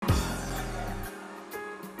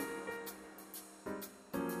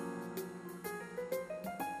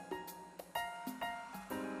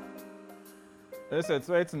Esiet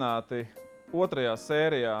sveicināti otrajā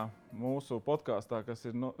sērijā mūsu podkāstā, kas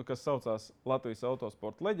saucās Latvijas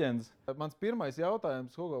autosporta leģendas. Mans pirmais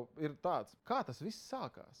jautājums, Hugo, ir tāds, kā tas viss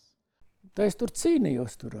sākās? Tā es tur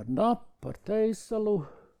cīnījos ar Napu, ar Teisalu.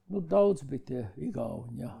 Daudz bija tie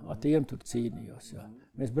igauņi, ar tiem tur cīnījos. Jā.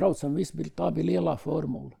 Mēs braucam, tā bija lielā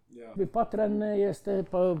formula. Jā. Bija patrenējies te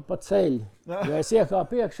pa ceļu. Ja es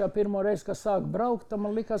iekāpu iekšā pirmo reizi, kad sāku braukt, tad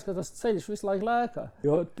man likās, ka tas ceļš visu laiku lēkā.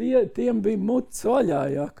 Jo tiem bija muts vaļā,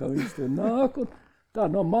 jā, ka viņš tur nāk un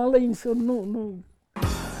tā no maliņas un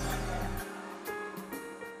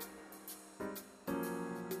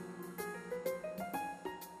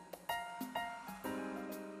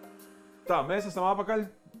Tā, mēs esam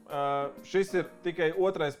apakaļ. Šis ir tikai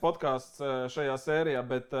otrais podkāsts šajā sērijā,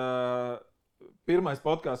 bet pirmais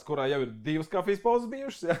podkāsts, kurā jau ir 2 kafijas pauzes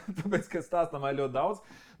bijušas, ja? Tāpēc, ka stāstam ļoti daudz.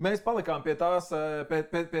 Mēs palikām pie tās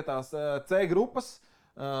C grupas,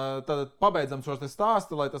 tad pabeidzam šo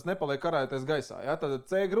stāstu, lai tas nepaliek karājoties gaisā. Ja? Tad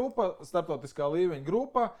C grupa, starptautiskā līmeņa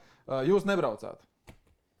grupa, jūs nebraucāt.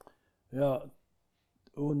 Jā,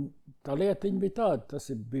 un tā lietiņa bija tāda,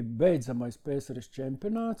 tas bija beidzamais PSRS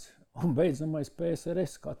čempionāts. Un beidzamais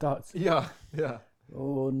PSRS kā tāds. Jā.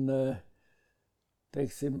 Un,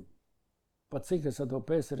 teiksim, pat cik es ar to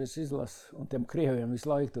PSRS izlasu un tiem krieviem visu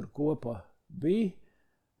laiku tur kopā bija,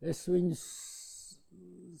 es viņus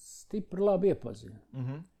stipri labi iepazinu.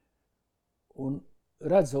 Mm-hmm. Un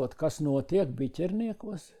redzot, kas notiek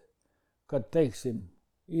biķerniekos, kad, teiksim,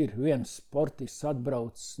 ir viens sportists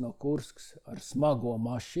atbraucis no Kurskas ar smago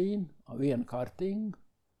mašīnu, ar vienu kartingu,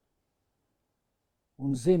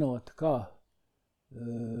 un zinot, kā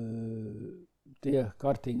tie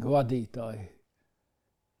kartinga vadītāji,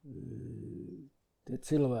 tie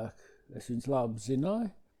cilvēki, es viņus labi zināju,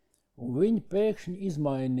 un viņi pēkšņi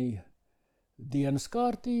izmainīja dienas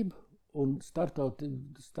kārtību un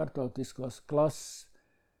startautiskās klases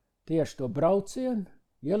tieši to braucienu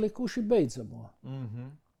ielikuši beidzamo,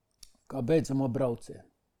 kā beidzamo braucienu.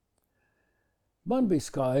 Man bija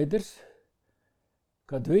skaidrs,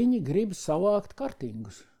 kad viņi grib savākt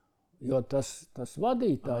kartingus, jo tas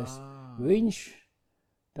vadītājs, viņš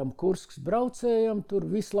tam Kurskas braucējam tur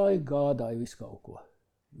visu laiku gādāja visu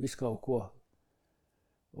kaut ko.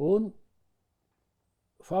 Un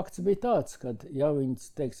fakts bija tāds, ka, ja viņi,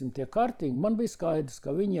 teiksim, tie kartingi, man bija skaidrs,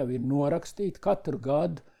 ka viņi jau ir norakstīti katru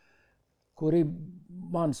gadu, kuri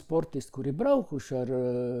mani sportisti, kuri braukuši ar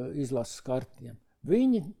izlases kartiem,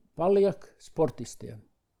 viņi paliek sportistiem.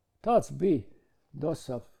 Tāds bija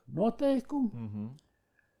DOSAF noteikumi,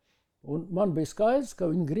 un man bija skaidrs,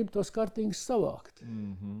 ka viņi grib tos kartingus savākt,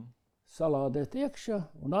 salādēt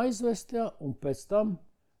iekšā un aizvest, jā, un pēc tam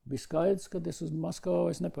bija skaidrs, ka es uz Maskavu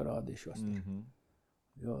vairs neparādīšos.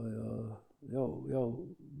 Jau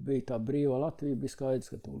bija tā brīvā Latvija, bija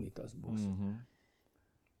skaidrs, ka tūlīt tas būs.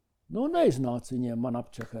 Neiznāca viņiem man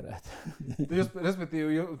apčakarēt. Jūs,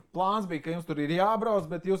 respektīvi, plāns bija, ka jums tur ir jābrauc,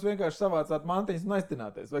 bet jūs vienkārši savācāt mantiņas un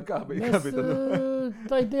aiztināties, vai kā bija? Mēs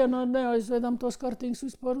tai dienā neaizvedam tos kartīgus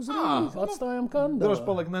vispār uz Rīgu, atstājām Kandavā. Droši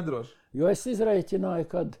palikt nedroši. Jo es izreikināju,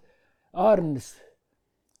 kad Arnis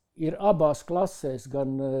ir abās klasēs,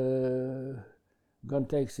 gan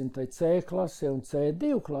teiksim, tai C klasē un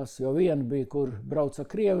C2 klasē, jo viena bija, kur brauc ar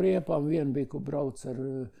Krievu riepām, viena bija, kur brauc ar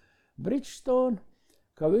Bridgestone,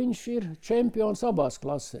 ka viņš ir čempions abās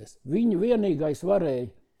klasēs. Viņu vienīgais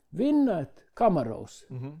varēja vinnēt Kamarovs.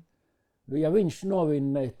 Ja viņš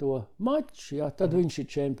novinnēja to maču, jā, tad viņš ir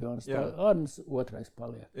čempions. Arnis otrais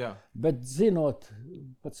paliek. Jā. Bet zinot,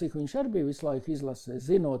 pat cik viņš arī bija visu laiku izlasē,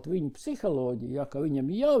 zinot viņu psiholoģiju, jā, ka viņam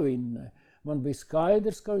jāvinnē, man bija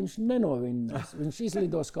skaidrs, ka viņš nenovinnēs. Viņš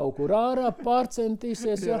izlidos kaut kur ārā,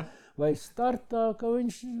 pārcentīsies, jā, vai startā, ka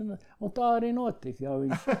viņš, un tā arī notika, jā,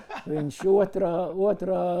 viņš otrā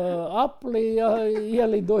aplī, jā,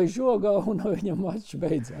 ielidoja žogā un viņam mačs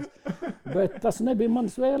beidzās. Bet tas nebija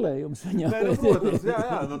mans vēlējums viņam. Protams, jā,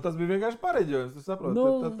 tas bija vienkārši pareģojums, tu saproti.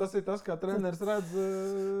 Tas ir tas, kā treneris redz,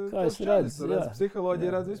 kā es redzu,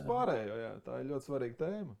 psiholoģija redz vispārējo, jā, tā ir ļoti svarīga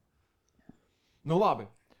tēma. Labi.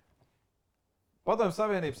 Padomju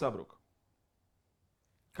Savienība sabruka.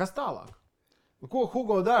 Kas tālāk? Ko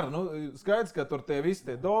Hugo dara? Skaidrs, ka tur visi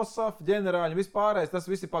tie DOSAF, ģenerāļi, vispārējais, tas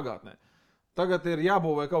viss ir pagātnē. Tagad ir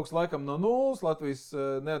jābūvē kaut kas laikam no nulles, Latvijas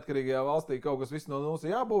neatkarīgajā valstī kaut kas viss no nulles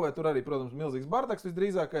ir jābūvē, tur arī, protams, milzīgs bardaks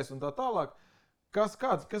visdrīzākais un tā tālāk. Kas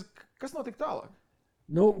notika tālāk?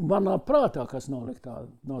 Manā prātā, kas notika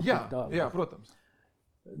tālāk. Jā, protams.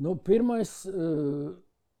 Pirmais,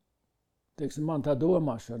 teiksim, man tā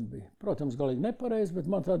domāšana bija, protams, galīgi nepareizi, bet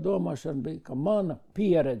man tā domāšana bija, ka mana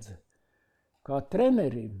pieredze kā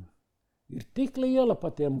trenerim ir tik liela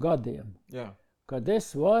pa tiem gadiem, kad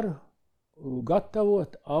es varu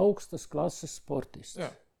gatavot augstas klases sportistus. Jā.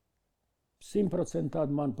 100%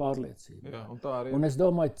 tāda man pārliecība. Jā, un tā arī. Un es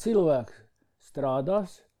domāju, cilvēks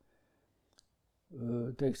strādās,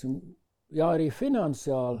 teiksim, jā, arī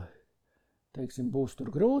finansiāli, teiksim, būs tur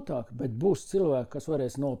grūtāk, bet būs cilvēki, kas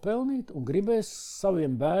varēs nopelnīt un gribēs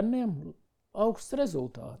saviem bērniem augsts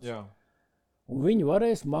rezultāts. Jā. Un viņi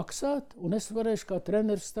varēs maksāt, un es varēšu kā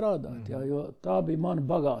treneris strādāt, jā, jo tā bija mana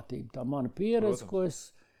bagātība, tā mana pieredze, ko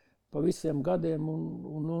es pa visiem gadiem,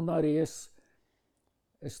 un arī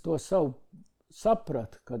es to savu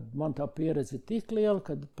sapratu, kad man tā pieredze ir tik liela,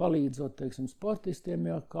 kad palīdzot, teiksim, sportistiem,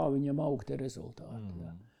 jā, kā viņam augt tie rezultāti.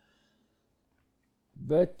 Jā.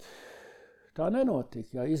 Bet tā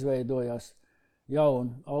nenotika, jā, izveidojās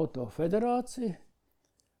jauna auto federācija,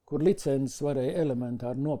 kur licences varēja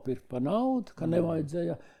elementāri nopirkt pa naudu, ka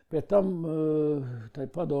nevajadzēja. Pie tam tai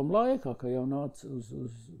padomu laikā, ka jau nāca uz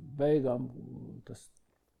beigām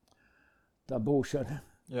tā būšana,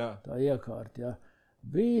 Jā. tā iekārta, jā.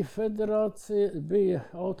 Bija federācija, bija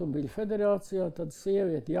automobiļu federācijā, tad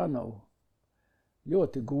sieviete Janova.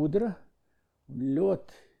 Ļoti gudra un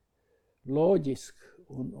ļoti loģiski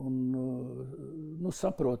un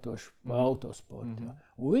saprotoši pa autosportu. Jā.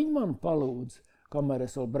 Un viņi man palūdza, kamēr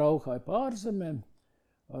es vēl braukāju pārzemēm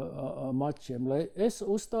mačiem, lai es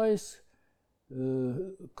uztaisu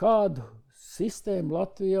kādu sistēmu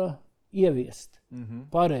Latvijā ieviest.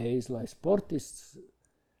 Pareizi, lai sportists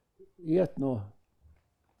iet no,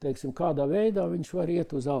 teiksim, kādā veidā viņš var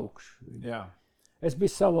iet uz augšu. Jā. Es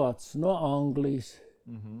biju savācis no Anglijas,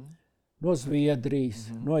 no Zviedrijas,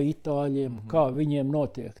 no Itāļiem, kā viņiem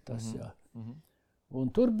notiek tas. Jā.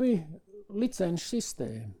 Un tur bija licenšu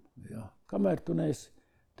sistēma. Jā. Kamēr tu neesi,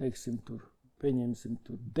 teiksim, tur, pieņemsim,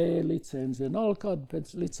 tur D licenci, kādu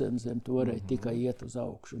pēc licencēm tu varēji tikai iet uz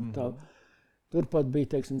augšu. Un tā, turpat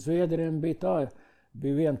bija, teiksim, Zviedriem bija tā,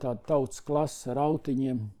 bija viena tāda tautas klase ar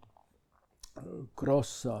autiņiem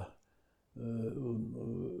krosā.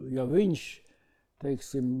 Ja viņš,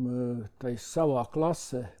 teiksim, tai savā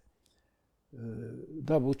klasē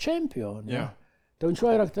dabū čempionu, Jā. tad viņš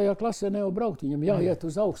vairāk tajā klasē nevar braukt, viņam jāiet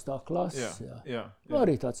uz augstā klases. Jā.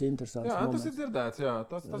 Arī tāds interesants moments. Tas ir dzirdēts, jā.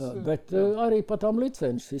 Tas jā, bet arī pa tām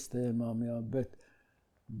licenšu sistēmām, jā,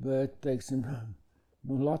 bet teiksim,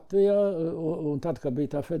 Latvijā, un tad, kad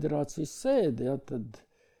bija tā federācijas sēde, jā, tad,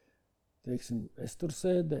 teiksim, es tur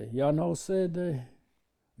sēdēju, Janov sēdēju,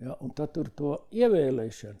 jā, un tad tur to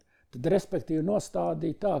ievēlēšanu, tad respektīvi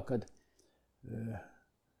nostādīja tā, kad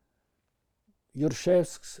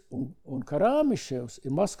Jurševskis un Karāmiševs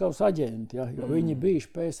ir Maskavas aģenti, ja, jo viņi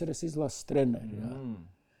bijuši PSRS izlases treneri. Ja.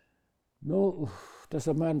 Nu, tas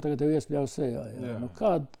apmēram tagad jau iespļauj sejā. Ja. Nu,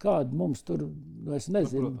 kāda mums tur, es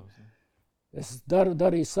nezinu, es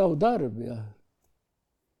darīju savu darbu. Ja.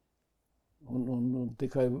 Un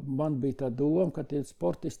tikai man bija tā doma, ka tie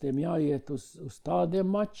sportistiem jāiet uz tādiem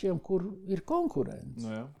mačiem, kur ir konkurence.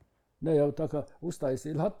 Nu, jā. Ne jau tā kā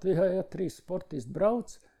uztaisīja Latvijā, ja 3 sportisti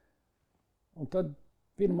brauc, un tad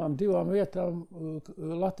pirmām 2 vietām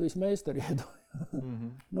Latvijas meistari iedoja.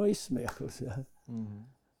 No izsmieklis, jā.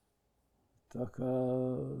 Tā kā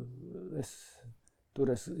es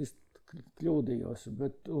kļūdījos,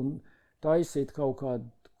 bet un taisīt kaut kādu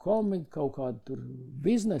komiku, kaut kādu tur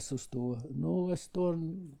biznesu uz to, nu es to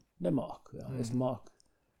nemāku, jā. Es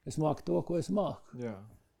māku to, ko es māku. Jā.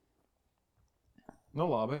 Nu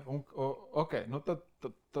labi, un ok, nu tad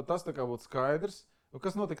tas tā kā būtu skaidrs. Nu,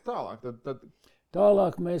 kas notika tālāk? Tad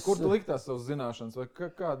tālāk mēs... Kur tu likt tās savas zināšanas? Vai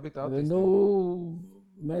kāda bija tā attīstība? Nu,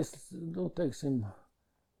 mēs, teiksim,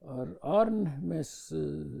 ar Arni mēs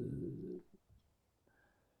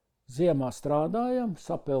ziemā strādājam,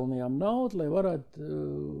 sapelnījām naudu, lai varētu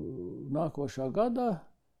nākošā gadā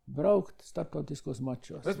braukt starptautiskos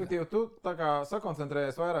mačos. Respektīvi, tu tā kā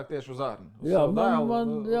sakoncentrējies vairāk tieši uz Arni. Jā,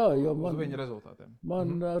 uz viņa rezultātiem.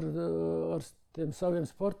 Man ar tiem saviem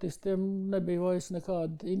sportistiem nebija vairs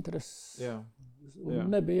nekāda interese. Jā.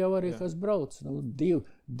 Un nebija jau arī, kas brauc. Nu,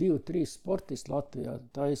 2-3 sportisti Latvijā,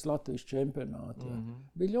 tā ir Latvijas čempionāti.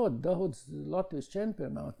 Bija ļoti daudz Latvijas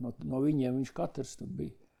čempionāti, no viņiem viņš katrs tur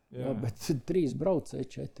bija. Jā, bet 3 braucēji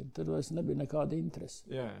 4, tad vairs nebija nekāda interese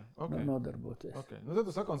nodarboties. Okay. Nu, tad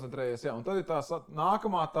tu sakoncentrējies, jā, un tad ir tā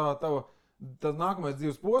nākamā tā nākamais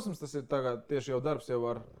dzīves posms, tas ir tagad tieši jau darbs jau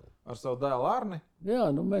ar savu dēlu Arni. Jā,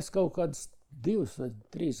 nu mēs kaut kādus 2 vai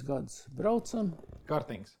 3 gadus braucam.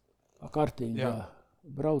 Kartings. Kartīgi, jā.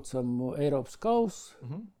 Braucam Eiropas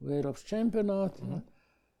kausu, Eiropas čempionātu,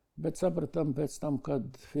 bet sapratām pēc tam,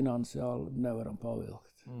 kad finansiāli nevaram pavilkt.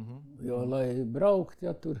 Jo, lai braukt,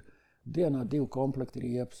 ja tur dienā 2 komplekti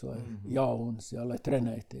riepas vai jaunas, ja, lai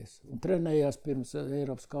trenēties. Un trenējās pirms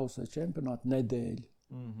Eiropas kausa čempionāta nedēļu.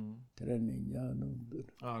 treniņi, jā. Nu,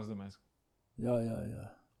 Ārzemēs. jā.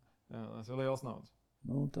 Jā, tas ir liels naudas.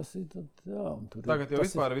 Nu, tas ir tad, jā. Un tur Tagad jau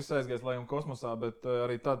vispār viss aizgājis lejum kosmosā, bet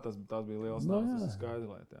arī tad tās bija liels naudas, tas ir skaidri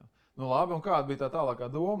lieta. Jā. Nu labi, un kāda bija tā tālākā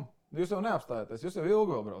doma? Jūs jau neapstājāties, jūs jau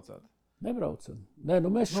ilgi vēl braucāt. Nebraucam. Nē, nu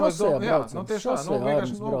mēs šosejā braucam. Nu tieši tā, nu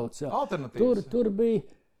vienkārši alternatīvas. Tur bija,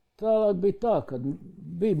 tālāk bija tā, ka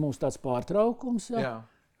bija mums tāds pārtraukums, jā.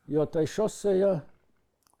 Jo tai šosejā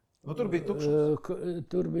nu, tur bija tukšums.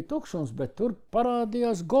 Tur bija tukšums, bet tur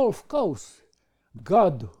parādījās golf kaus.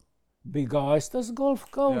 Gadu bija gājis tas golf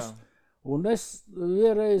kaus, un es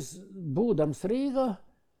vienreiz būdams Rīgā,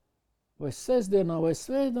 vai sestdienā, vai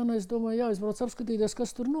svētdienā, es domāju, jāizbrauc apskatīties,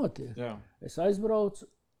 kas tur notiek. Jā. Es aizbraucu,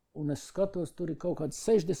 un es skatos, tur ir kaut kādi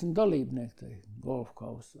 60 dalībnieki tai golf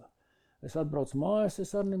kausā. Es atbraucu mājās,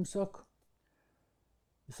 es ar viņiem saku,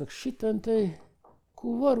 šitam te,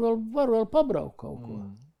 ko var vēl pabraukt kaut ko.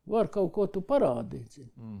 Var kaut ko tu parādīt.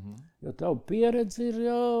 Jo tavu pieredzi ir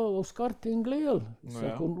jau uz kartingu liela.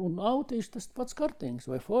 Un autīši tas pats kartings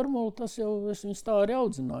vai formula, tas jau es viņus tā arī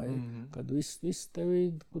audzināju. Kad viss tevi,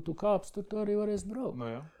 ko tu kāps, tu arī varēsi braukt.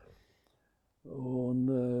 Un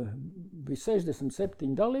bija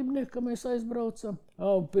 67 dalībnieki, ka mēs aizbraucam.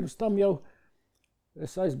 Pirms tam jau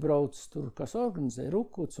es aizbraucu tur, kas organizēja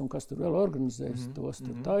Rukuts un kas tur vēl organizēja tos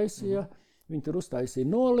tur taisīja. Viņi tur uztaisīja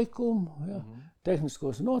nolikumu,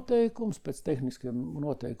 tehniskos noteikumus, pēc tehniskiem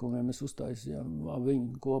noteikumiem mēs uztaisījām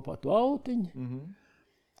viņu kopā to autiņu.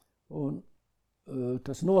 Un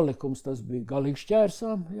tas nolikums, tas bija galīgi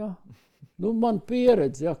šķērsām, Nu, man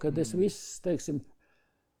pieredze, kad es viss, teiksim,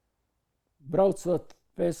 braucot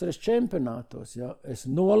PSRS čempionātos, es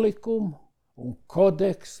nolikumu un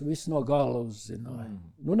kodeks viss no gala uzzināju.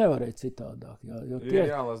 Nu, nevarēja citādāk, jo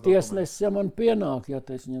tiesnesis, ja man pienāk,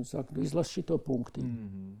 es viņam saku, izlas šito punktiņu.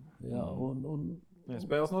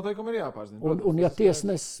 Spēles noteikumi ir jāpārzina. Un ja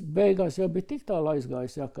tiesnesis beigās jau bija tik tālu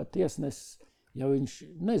aizgājis, ka tiesnesis, ja viņš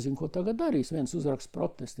nezin, ko tagad darīs, viens uzraksts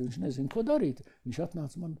protesti, viņš nezin, ko darīt, viņš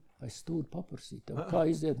atnāca man aiz stūri paprasīt, kā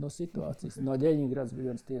iziet no situācijas. No Ļeņingrads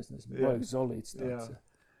bija viens tiesnesis, Boigs Zolīts tāds.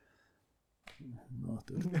 No,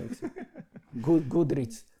 tur, teiksim,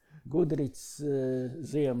 Gudrits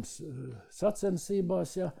ziemas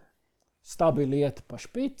sacensībās, stabili iet pa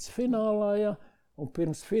špici finālā, un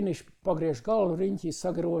pirms finiša pagriež galvu riņķī,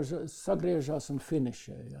 sagriežās un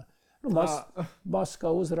finišē. Nu, maz kā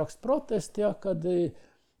uzrakst protesti, kad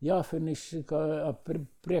jāfiniši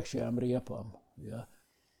priekšējām riepām.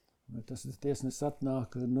 Tas tiesnesis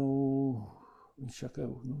atnāk, viņš saka,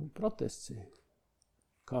 protests,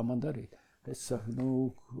 kā man darīt. Es saku,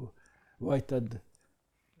 vai tad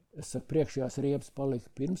priekšējās riepas palika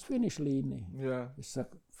pirms finiša līnija? Es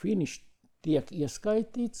saku, finišs tiek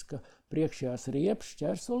ieskaitīts, ka priekšējās riepas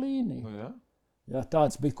šķērso līniju.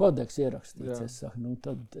 Tāds bija kodeks ierakstīts. Es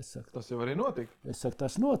saku, tas jau arī notika. Es saku,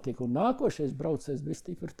 tas notika, un nākošais braucējs bija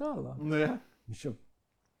stipri tālāk. Viņš jau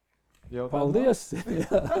paldies!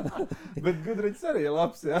 Bet Gudriņš arī ir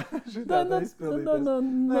labs, šitādā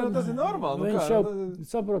izpildīties. Tas ir normāli. Viņš jau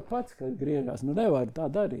saprot pats, ka griežās. Nevar tā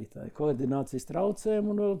darīt. Koordinācijas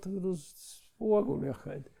traucējumi un vēl tur uz spoguli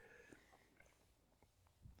jāhaid.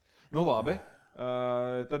 Nu labi.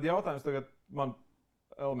 Tad jautājums tagad, man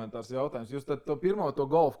elementārs jautājums. Jūs tad to pirmo to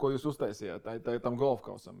golfu, ko jūs uztaisījāt, tam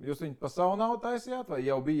golfkausam, jūs viņu pa savu naudu taisījāt vai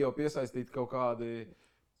jau bija piesaistīti kaut kādi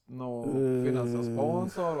finansiāls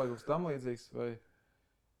sponsori vai kaut tam līdzīgs? Vai?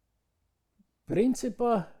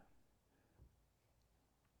 Principā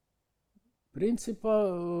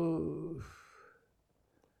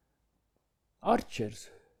Arčers.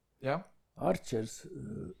 Arčers.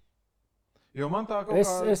 Jo man tā kaut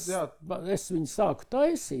es viņu sāku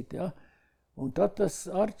taisīt, un tad tas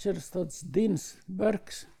Arčers, tāds Dins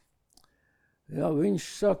Bergs, viņš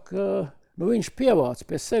saka, viņš pievāc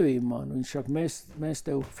pie sevīm man. Viņš saka, mēs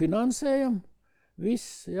tev finansējam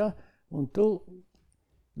viss, un tu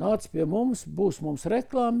nāc pie mums, būs mums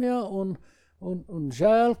reklāma, un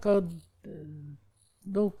žēl, kad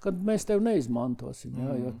mēs tev neizmantosim,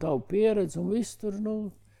 jo tavu pieredzi un viss tur,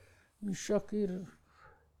 viņš saka, ir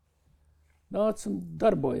nāc un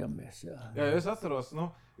darbojamies. Es atceros,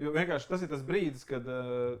 jo vienkārši tas ir tas brīdis, kad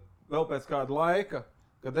vēl pēc kāda laika,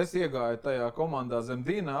 kad es iegāju tajā komandā zem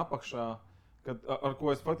Dina apakšā, ar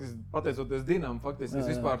ko es faktiski, pateicoties Dinam, es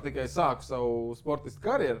vispār tikai sāku savu sportistu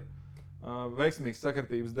karjeru, veiksmīgas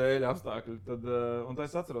sakritības dēļ apstākļu. Un tad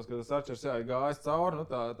es atceros, ka tas Arčers ir gājis cauri,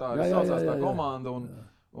 tā arī saucās tā komanda,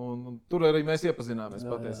 un tur arī mēs iepazināmies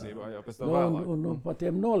patiesībā jau pēc tā vēlāk. Un pa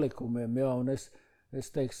tiem nolikumiem, un es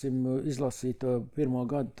teiksim, izlasīju to pirmo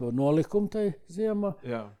gadu to nolikumu tai ziemā.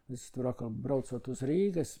 Es tur atkal braucot uz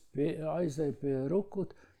Rīgas, aizēju pie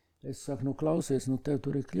Rukuta. Es saku, nu klausies, nu tev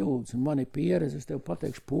tur ir kļūdas, un man ir pieredze, es tev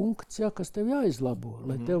pateikšu punkts, ja, kas tev jāizlabo,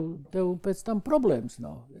 lai tev pēc tam problēmas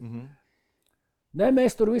nav. Nē,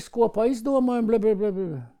 mēs tur visu kopā izdomājam,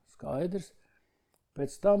 skaidrs.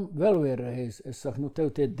 Pēc tam vēl vienreiz, es saku, nu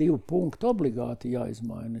tev tie 2 punkti obligāti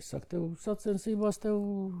jāizmaina. Es saku, tev sacensībās,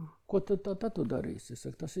 ko tad tu darīsi? Es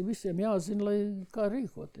saku, tas ir visiem jāzina, lai kā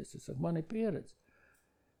rīkoties. Es saku, man ir pieredze.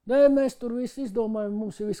 Nē, mēs tur visu izdomājam,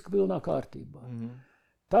 mums ir viss pilnā kārtībā.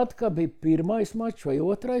 Tad, kad bija pirmais mačs vai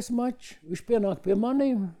otrais mačs, viņš pienāk pie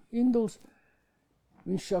maniem, Induls,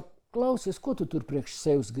 viņš saka, klausies, ko tu tur priekš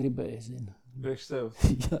sevis gribēji, zini? Priekš sevis?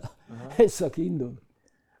 Jā. Es saku, Indul,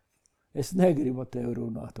 es negribu tev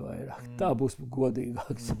runāt vairāk. Tā būs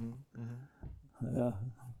godīgāks. Jā.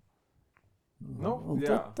 Nu,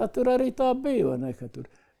 tad tur arī tā bija, vai ne, ka tur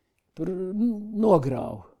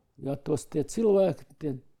nogrāva. Ja, tie cilvēki,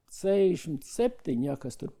 tie 67, ja,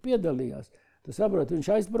 kas tur piedalījās, tu saproti, viņš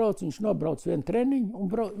aizbrauc, viņš nobrauc vienu treniņu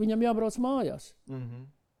un viņam jābrauc mājās.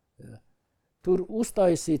 Ja. Tur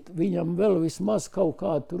uztaisīt viņam vēl vismaz kaut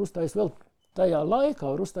kādu, tur uztaisīt vēl tajā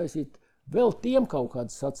laikā, var uztaisīt vēl tiem kaut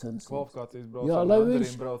kādas sacensības. Kvalifikācijas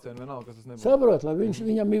braucienu, braucienu, vienalga, kas tas nebūs. Saprot, lai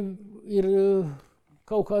viņam ir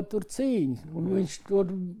kaut kāda tur cīņa, un viņš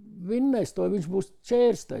tur vinnēs to, viņš būs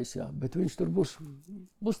čērstais, jā, bet viņš tur būs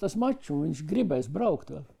tas mačs, un viņš gribēs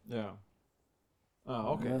braukt vēl. Jā.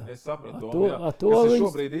 Ok, es sapratu to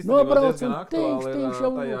viņš nobrauc un tīkš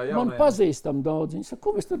jau man pazīstam daudz. Viņi saka,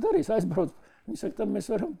 ko mēs tur darīs, aizbrauc. Viņi saka, tad mēs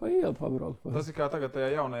varam pa ielu pabraukt. Tas ir kā tagad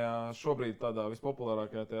tajā jaunajā, šobrīd tādā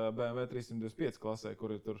vispopulārākajā tajā BMW 325 klasē,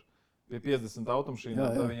 kur ir tur pie 50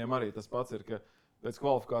 automašīnām, tad viņiem arī tas pats ir, ka pēc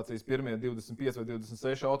kvalifikācijas pirmie 25 vai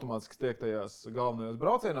 26 automātiski tiek tajās galvenajos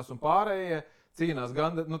braucienos, un pārējie cīnās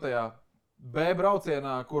gan tajā B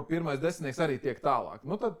braucienā, kur pirmais desmitnieks arī tiek tālāk.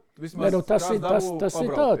 Nu, tad vismaz tas ir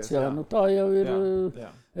tāds, jā. Nu, tā jau ir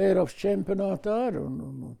Eiropas čempionātā arī.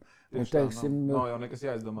 Un teiksim, nav jau nekas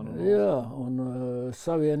jāizdomā. Jā, un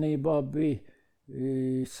savienībā bija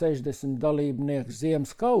 60 dalībnieku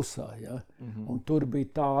ziemas kausā, ja? Un tur bija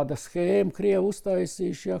tāda schēma, Krievi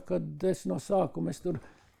uztaisījuši, ja, kad es no sākuma tur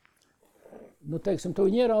nu, teiksim, tu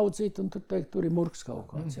viņu ieraudzīt, un tur ir murks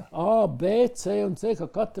kaut kāds. Ja. A, B, C un C, ka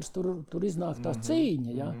katrs tur iznāk tā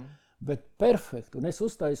cīņa, ja. Bet perfekti. Un es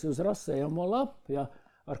uztaisīju uz rasējamo lapu, ja,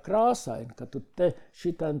 ar krāsaini, ka tu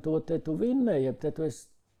šitan to tu vinnēji, ja tu esi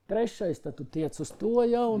trešais, tad tu tiec uz to,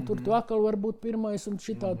 ja, un tur tu atkal var būt pirmais, un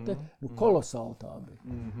šitā kolosāli tā bija.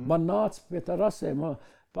 Man nāca pie tā rasējumā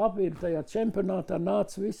papīra tajā čempionātā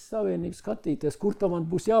nāca visi savienību skatīties, kur tam man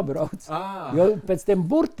būs jābrauc. Jo pēc tiem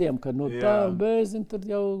burtiem, kad tā bēzina,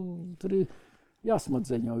 tur ir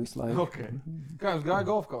jāsmadzeņo visu laiku. Okay. Kā jums gāja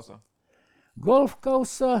golfkausā?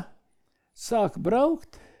 Golfkausā sāk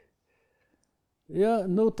braukt. Ja,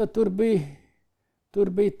 nu tad tur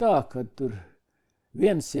bija tā, ka tur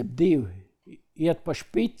viens jeb 2 iet pa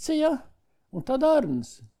špici, ja, un tad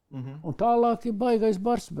Arns. Un tālāk ir baigais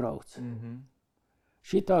bars brauc.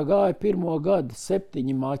 Šitā gāja pirmo gadu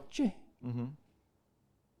 7 mači,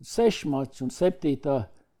 6 mači un 7.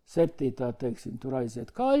 Teiksim, tur aiziet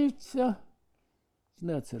Kaļķis, ja. Es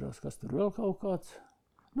neatceros, kas tur vēl kaut kāds.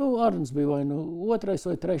 Nu, Arns bija vai nu 2.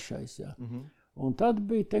 vai 3. Ja. Un tad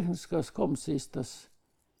bija tehniskās komisijas, tas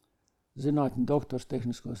zinātņu doktors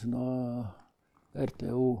tehniskos no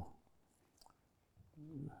RTU.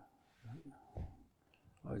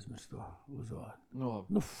 Aizmirst to uzvārdu.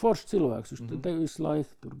 Nu, foršs cilvēks, viņš te visu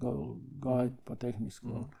laiku tur gāja pa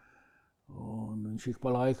tehnisko. Un viņš ik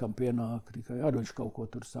pa laikam pienāk, tikai arī viņš kaut ko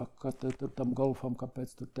tur saka, ka tur tam golfam,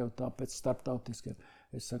 kāpēc tur tev tā pēc starptautiskiem.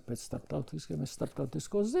 Es saku, pēc starptautiskiem, es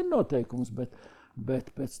starptautiskos zinu noteikumus,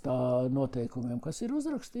 bet pēc tā noteikumiem, kas ir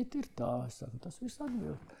uzrakstīti, ir tā. Es saku, tas viss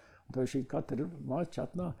atbild. Un tad šī katra mača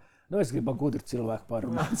atnāk. Nu, es gribu gudri cilvēku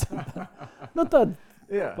parunāt. Nu, tad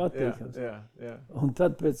patīkams. Jā. Un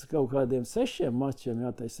tad pēc kaut kādiem 6 mačiem,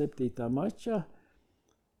 jā, tai 7. mačā,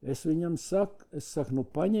 es viņam saku, nu,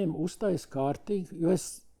 paņem, uztais kārtīgi, jo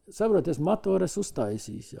es motoru es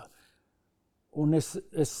uztaisīs, jā. Un es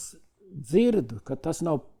dzirdu, ka tas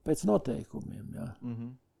nav pēc noteikumiem, jā.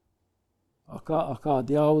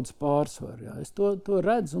 Kādi jaudas pārsvar, jā. Es to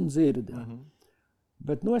redzu un dzirdu, jā.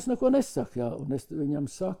 Bet, nu, es neko nesaku, jā, un es viņam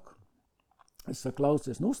saku,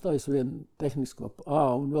 klausies, nu, uztaisu vienu tehnisko,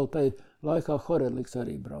 un vēl tai laikā Horeliks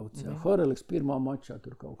arī brauc, jā. Horeliks pirmā mačā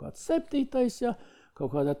tur kaut kāds 7. jā,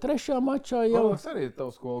 kaut kādā 3. mačā jau. Horeliks arī ir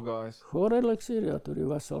tavs skolu gājis. Horeliks ir, jā, tur ir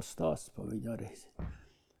vesels stāsts pa viņu arī.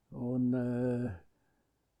 Un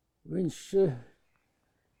viņš,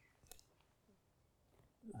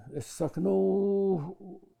 es saku,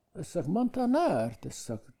 man tā neērt,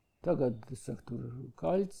 Tagad, es saku, tur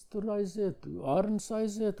Kaļķis tur aiziet, Arns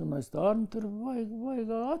aiziet, un aiz tā Arna tur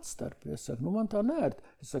vajag atstarpi. Es saku, man tā nērt.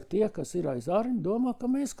 Es saku, tie, kas ir aiz Arna, domā, ka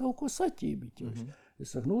mēs kaut ko saķībiķoši.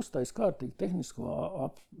 Es saku, uztais kārtīgi tehnisko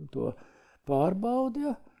to pārbaudi,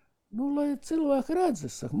 ja? Lai cilvēki redz.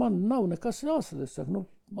 Es saku, man nav nekas jāsaka. Es saku,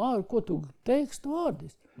 ko tu teiksi, tu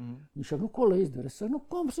ārdīs. Viņš saka, ko lai izdara? Es saku,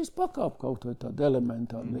 ko mums viss pakāp kaut vai tādu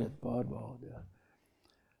elementāru lietu pārbaudi, ja?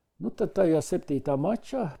 Tad tajā 7.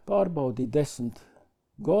 mačā pārbaudīja 10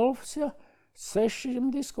 golfs, ja,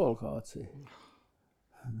 6 diskvalifikācija.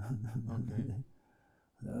 Okay.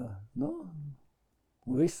 Jā,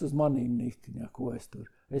 viss uz manīm nikņa, ko es tur.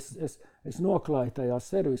 Es noklāju tajā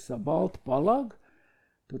servisā baltu palagu,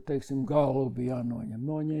 tur, teiksim, galvu bija jānoņem.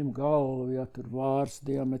 Noņēmu galvu, ja tur vārs,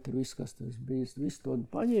 diametri, viss, kas tas bija. Viss to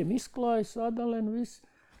paņēmu, izklāju, sadalēnu, viss.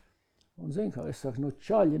 Un, zin kā, es saku,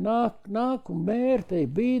 čaļi nāk un mēri, te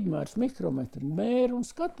bīdmērs, mikrometri, mēri un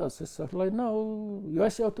skatās. Es saku, lai nav, jo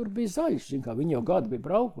es jau tur biju zaļš, zin kā, viņi jau gadu bija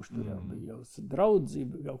braukuši, tur jau bija jau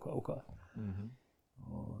draudzība jau kaut kā.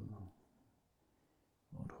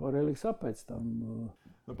 Un Horeliks apēc tam.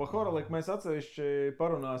 Par Horeliku mēs atsevišķi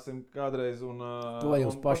parunāsim kādreiz, un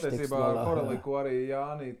patiesībā ar Horeliku arī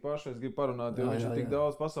Jānīt paši es gribu parunāt, jo viņš ir tik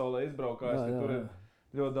daudz pasaulē izbraukājis, ka tur ir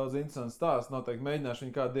ļoti daudz interesants stāsts. Noteikti mēģināšu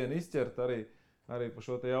viņu kādu dienu izķert arī par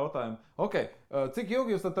šo te jautājumu. Okay. Cik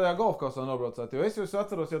ilgi jūs tad tajā golfkausā nobraucāt? Jo es jūs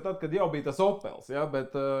atceros jau tad, kad jau bija tas Opels, ja?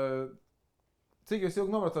 Bet cik jūs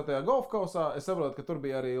ilgi nobraucāt tajā golfkausā? Es saprotu, ka tur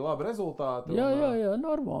bija arī labi rezultāti. Jā,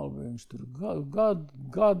 normāli bija viņš tur.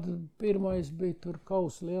 Gadu pirmais bija tur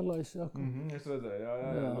kaus lielais. Ja, es redzēju, jā,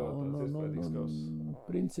 ļoti iespējīgs kaus.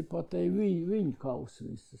 Principā te viņa kaus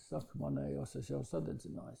viss. Es saku, manējos, es jau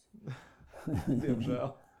sadedzinājos. Diemžēl.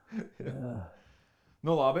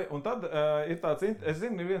 Labi, un tad ir tāds, es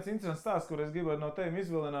zinu, ir viens interesants stāsts, kur es gribētu no tevi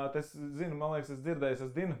izvilināt. Es zinu, man liekas, es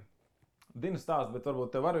dzirdēju, Dina stāstu, bet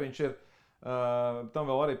varbūt tev arī viņš ir, tam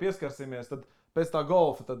vēl arī pieskarsimies. Tad pēc tā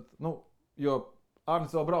golfa, jo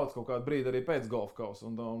Arnis vēl brauc kaut kādu brīdi arī pēc golfa kausa,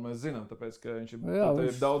 un mēs zinām, tāpēc, ka viņš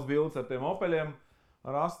ir daudz bildes ar tiem Opeļiem,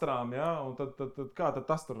 ar Astrām, ja, un tad kā tad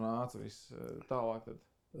tas tur nāca viss tālāk tad?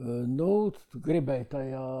 Gribēju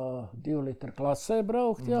tajā 2 litru klasē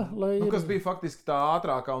braukt, ja, lai... kas bija faktiski tā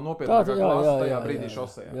ātrākā un nopietnākā klase tajā brīdī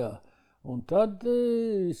šosejā. Jā. Un tad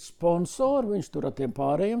sponsori, viņš tur ar tiem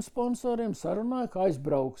pārējiem sponsoriem sarunāja, ka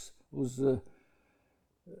aizbrauks uz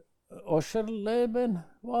Oscherleben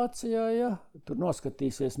Vācijā, ja, tur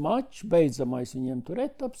noskatīsies maču, beidzamais viņiem tur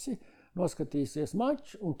etapsi, noskatīsies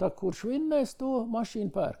maču, un tā, kurš vinnēs to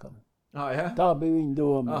mašīnu pērkam. Ja? Tā bija viņa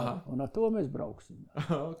doma, un ar to mēs brauksim.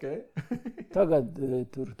 Okay. Tagad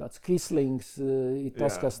tur tāds Kislings ir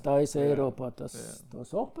tas, kas taisa Eiropā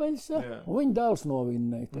tos Opeļus, un viņa dēls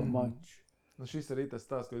novinnēja to maču. Šis arī tas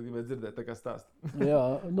stāsts, ko es gribēju dzirdēt, tā kā stāst. Jā,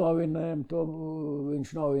 novinnējam to,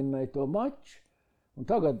 viņš novinnēja to maču,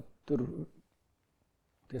 un tagad tur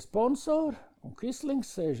tie sponsori un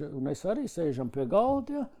Kislings sēž, un es arī sēžam pie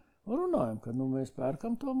galda, un runājam, ka mēs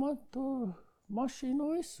pērkam to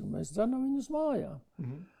mašīnu visu, mēs dzenam viņu uz mājām.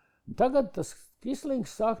 Tagad tas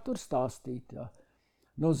Kislings sāk tur stāstīt. Ja.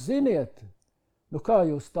 Ziniet, kā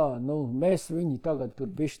jūs tā, mēs viņi tagad tur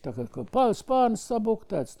bišķi tā kā spārnis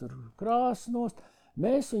sabuktēts, tur krāsnos,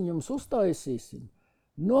 mēs viņu jums uztaisīsim,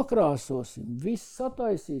 nokrāsosim, viss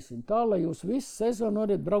sataisīsim tā, lai jūs visu sezonu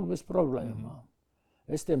variet braukt bez problēmām.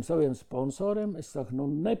 Es tiem saviem sponsoriem, es saku,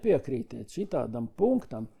 nepiekrītiet šitādam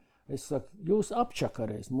punktam. Es saku, jūs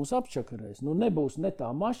apčakarēs, mūs apčakarēs. Nebūs ne tā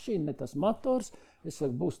mašīna, ne tas motors. Es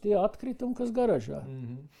saku, būs tie atkritumi, kas garažā.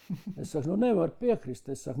 Es saku, nevar piekrist.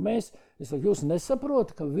 Es saku, jūs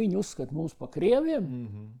nesaprotat, ka viņi uzskata mūs par krieviem?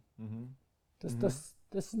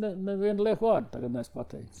 Tas nevienu lieku vārdu tagad neesmu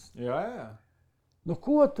pateicis. Jā.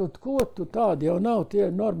 Ko tu tādi jau nav tie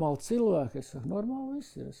normāli cilvēki? Es saku, normāli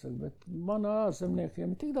visi. Es saku, bet man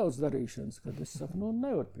ārzemniekiem ir tik daudz darīšanas, kad es saku,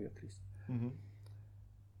 nevar piekrist.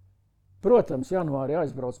 Protams, janvārī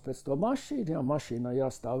aizbrauc pēc to mašīnu, mašīnā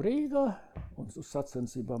jāstāv Rīgā, un uz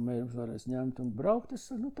sacensībām mēs varēs ņemt un braukt. Es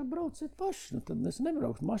saku, tad brauciet paši, tad es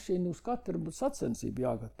nebrauktu. Mašīnu uz katru sacensību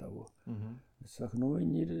jāgatavo. Es saku,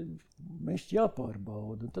 viņi ir, mēs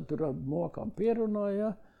jāpārbauda. Un tad tur mokām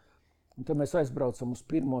pierunāja, un tad mēs aizbraucam uz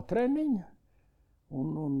pirmo treniņu,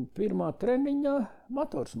 un pirmā treniņā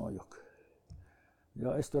motors nojuka.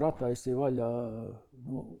 Ja, es tur attaisīju vaļā,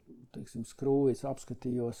 skrūvis,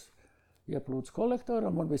 apskatījos, ieplūdz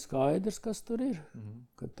kolektoram, man bija skaidrs, kas tur ir,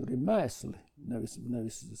 ka tur ir mēsli,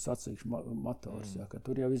 nevis sacīkšu motors, ka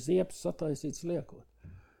tur jau ir ziepes sataisīts liekot.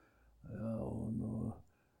 Ja,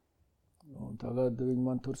 un tagad viņi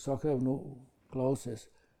man tur saka, klausies.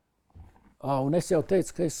 Un es jau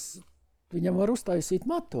teicu, ka es viņam var uztaisīt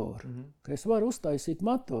motoru, ka es varu uztaisīt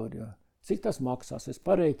motoru, jā. Cik tas maksās? Es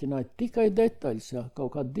parēķināju tikai detaļas, jā,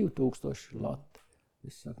 kaut kā 2000 lati.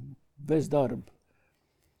 Es saku, bez darba.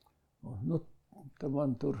 Nu, tad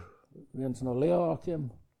man tur viens no lielākiem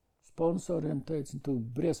sponsoriem teica, tu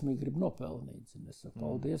briesmīgi gribi nopelnīt. Es saku,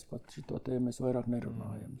 paldies, pat šito tēmu mēs vairāk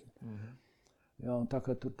nerunājam. Jā, un tā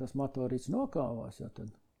kā tur tas motorīts nokāvās, jā, tad,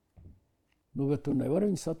 nu, bet tu nevari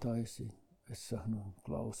viņu sataisīt. Es saku, nu,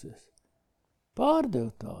 klausies.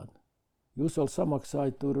 Pārdev tādu. Jūs vēl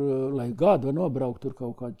samaksājat tur, lai gadu nobraukt tur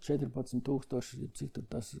kaut kādi 14,000, cik tur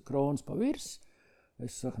tas kronas pa virs.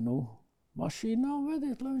 Es saku, nu, mašīnā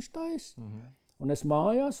vediet, lai viņš taisa. Un es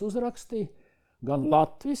mājās uzrakstīju gan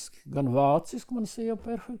latviski, gan vāciski, man sieva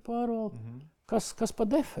perfekti pārvalda, kas pa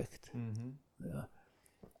defektu. Jā.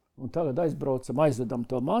 Un tagad aizvedam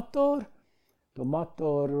to motoru. To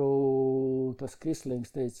motoru, tas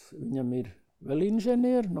Krislings teica, viņam ir vēl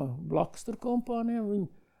inženieri no blakus tur kompānijām, viņi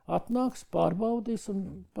atnāks, pārbaudīs un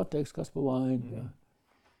pateiks, kas pa vainu. Jā.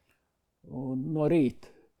 Un no rīta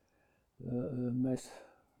mēs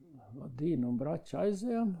Dīnu un Braču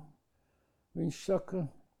aizējām. Viņš saka,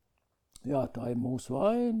 jā, tā ir mūsu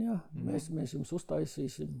vaina, jā. Mēs jums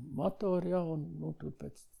uztaisīsim motoru, jā, un nu, tur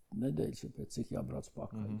pēc nedēļas, pēc cik jābrauc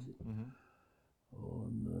pakaļ.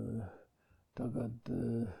 Un tagad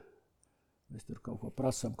mēs tur kaut ko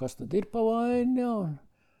prasām, kas tad ir pa vainu, jā, un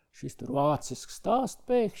šis tur vācisks stāst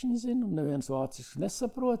pēkšņi zinu, un neviens vācisks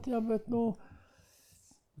nesaprot, jā, bet, nu,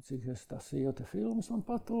 cik es tās ieta filmas man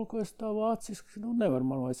patulkojas tā vāciski, nu, nevar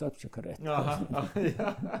man vairs apčakarēt.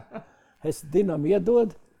 Es Dinam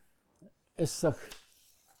iedod, es saku,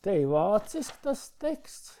 te ir vāciski tas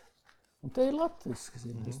teksts, un te ir latviski,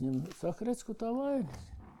 zinu. Es viņam saku, redz, ko tā vaina.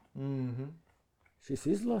 Šis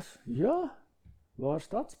izlas, jā,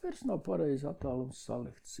 vārst atspērs nav pareizi attālums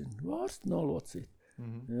salikts, zinu, vārst nolocīt.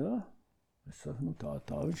 Jā, es saku, nu tā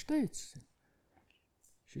viņš teica.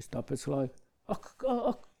 Šis tāpēc laika,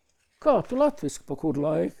 kā tu latviski pa kur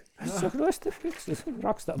laiku? Es saku, nu es te fiksu, es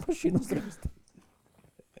rakstā mašīnu uzrakstu.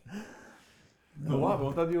 Nu labi,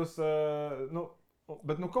 un tad jūs,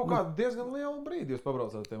 bet kaut kādu diezgan lielu brīdi jūs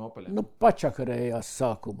pabraucāt tiem opoļiem. Nu pačakarējās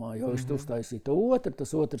sākumā, jo viņš uztaisīja to otru,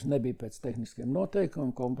 tas otrs nebija pēc tehniskiem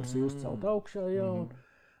noteikumiem, kompresiju uzcelt augšā, jā,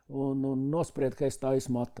 un nospried, ka es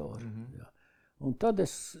taisu motoru, jā. Un tad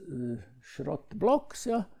es šrota bloks,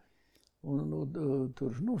 ja, un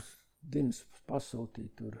tur, nu, Dins pasūtīja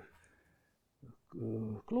tur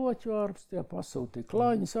kloķu vārpstu, ja, pasūtīja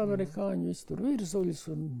klaņas amerikāņu, visu tur virzuļus,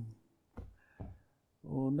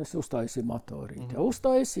 un es uztaisīju motorīti. Ja,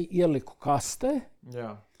 uztaisīju, ieliku kastē,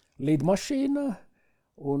 lidmašīnā,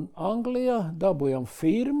 un Anglijā dabujam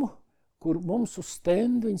firmu, kur mums uz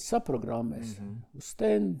stendu viņi saprogrammēs. Uz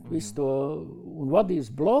stendu visu to, un vadīs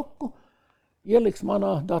bloku, ieliks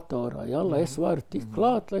manā datorā, ja, lai es varu tikt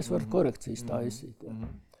klāt, lai es varu korekcijas taisīt. Ja.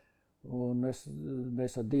 Un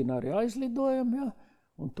mēs ar Dīnu arī aizlidojam, ja,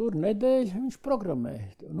 un tur nedēļu viņš programmēja.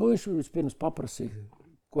 Nu, viņš vispirms paprasīja,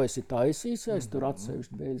 ko esi taisījis, ja, es tur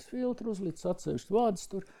atsevišķi beļas filtru uzlicis, atsevišķi vādas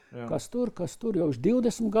tur, kas tur, jau viņš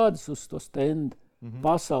 20 gadus uz to stendu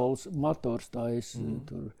pasaules motors taisa,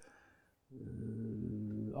 tur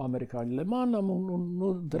amerikāņu Le Manam un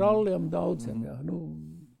nu, dralliem daudziem, ja, nu,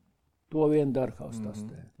 to vien dara kā uz tas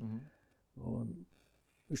te. Un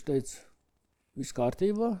viņš teica, viss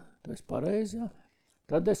kārtībā, tas pareizi, jā.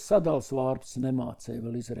 Tad es sadals vārpus nemācēju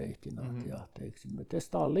vēl izrēķināt, jā, teiksim. Bet es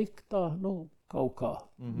tā liku tā, nu, kaut kā.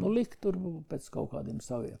 Nu, liku tur pēc kaut kādiem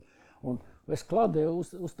saviem. Un es kladēju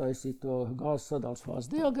uztaisīju to gāzes sadals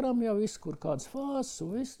fāzes diagrammu, jā, visu, kur kādas fāzes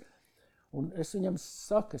un viss. Un es viņam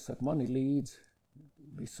saku, man ir līdzi,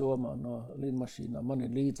 bija Somā no lidmašīnām, man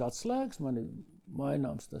ir līdzi atslēgas, man ir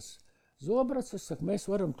maināms tas zobrats, es saku,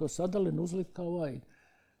 mēs varam to sadalīt un uzlikt kā vajag.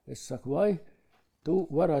 Es saku, vai tu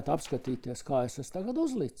varētu apskatīties, kā es esmu tagad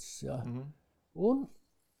uzlicis, jā. Un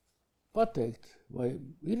pateikt, vai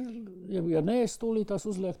ir, ja nē, es tūlītās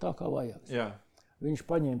uzliek tā, kā vajag. Jā. Viņš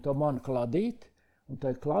paņēma to manu kladīti, un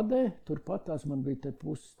tai kladē, turpat tās man bija te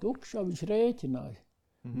puses tukšā, viņš rēķināja.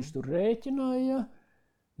 Viņš tur rēķināja, jā.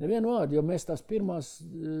 Nevienu vārdu, jo mēs tās pirmās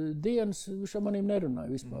dienas, viņš ar manīm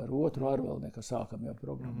nerunāja vispār, otru ar vēl nekā sākam jau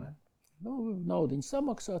programmēt. Nu, naudiņu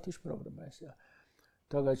samaksāt, viņš programmēs, jā.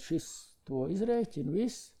 Tagad šis to izrēķina,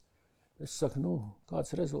 viss. Es saku, nu,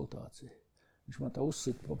 kāds rezultāts ir? Viņš man tā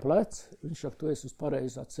uzsita pa plec, viņš saka, tu esi uz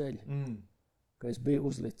pareizā ceļa, ka es biju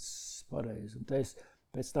uzlicis pareizi. Un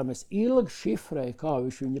pēc tam es ilgi šifrēju, kā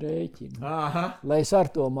viņš viņu rēķina, lai es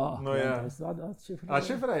ar to māku. Nu, jā.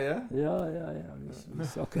 Atšifrēju, ja? Jā,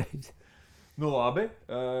 viss ok. Nu, labi,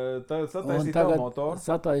 tad sataisīja to motoru.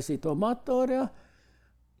 Sataisīja to motoru, jā.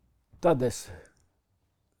 Tad es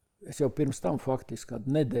es jau pirms tam faktiski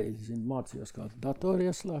kādu nedēļu, mācījos kādu datoru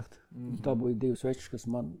ieslēgt. Tā bija 2 večus, kas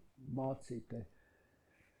man mācīja te.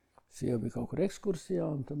 Sieva bija kaut kur ekskursijā,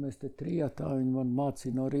 un tad mēs te trijātā viņi man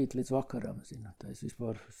mācīja no rīta līdz vakaram, Tā es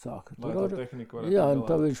vispār sāku. Lai tā tehnika varētu jā, un ielādēt.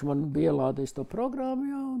 tad viņš man bija ielādījis to programmu,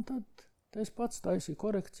 jā, un tad es pats taisīju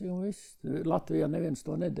korekciju, un viss. Latvijā neviens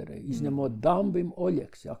to nedarīja, izņemot Dambim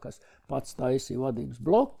Oļeks, jā, kas pats taisīja vadības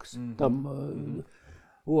bloks, tam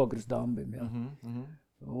Ogres Dambim, jā.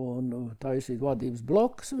 Un taisīja vadības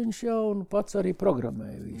bloks viņš jau, un pats arī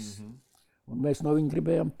programmēja visu. Un mēs no viņa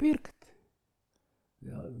gribējām pirkt.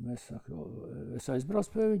 Jā, es aizbraucu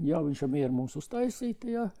pie viņa, jā, viņš mieru mums uztaisīt,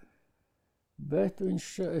 jā, bet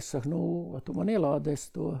es saku, tu man ielādēs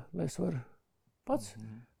to, lai es varu pats.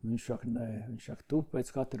 Viņš saka, nē, tu pēc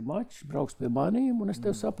katra mača brauks pie manīm, un es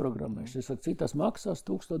tev saprogrammēšu. Es saku, cik tas maksās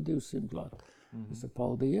 1200 lāt. Es saku,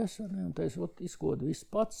 paldies, un tā es izkodu visu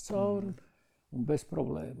pats cauri, un bez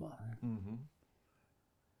problēmām.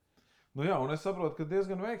 Nu jā, un es saprotu, ka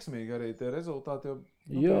diezgan veiksmīgi arī tie rezultāti, jo...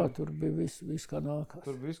 Jā, tur bija viss kā nākās.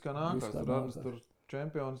 Tur viss kā nākās, tur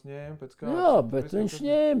čempions ņēma pēc kā... Jā, bet viņš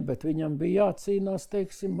ņēma, bet viņam bija jācīnās,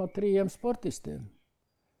 teiksim, ar 3 sportistiem.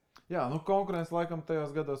 Jā, nu konkurence laikam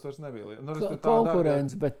tajos gados vairs nebija. Nu,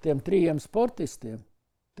 konkurence, bet tiem 3 sportistiem,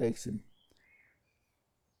 teiksim,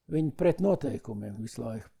 viņi pret noteikumiem visu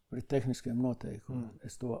laiku, pret tehniskiem noteikumiem.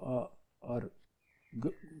 Es to ar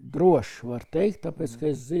droši varu teikt, tāpēc,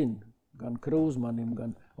 ka es zinu, gan Krūzmanim,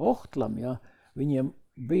 gan Ohtlam, jā, viņiem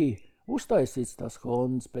bija uztaisīts tās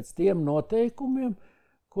Hondas pēc tiem noteikumiem,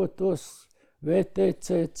 ko tos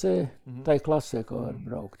VTCC tai klasē, kā var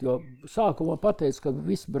braukt. Jo sākumā pateica, ka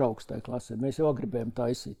viss brauks tai klasē. Mēs jau gribējām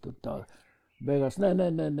taisīt tur tā. Beigās,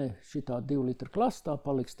 nē, šitā 2 litru klasa tā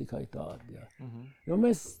paliks tikai tāda. Jā. Jo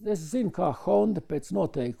es zinu, kā Honda pēc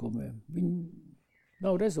noteikumiem. Viņi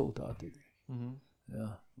nav rezultāti.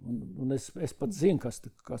 Jā. Un es pat zinu,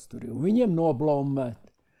 kas tur ir. Un viņiem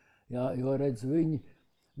noblaumēt. Jā, jo redz,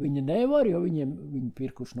 viņi nevar, jo viņi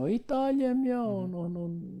pirkuši no itāļiem, jā, un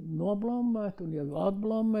noblaumēt, un ja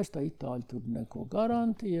atblaumēs, tā itāļi tur neko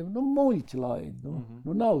garantija, muļķi laid.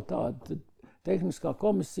 Nu nav tāda tehniskā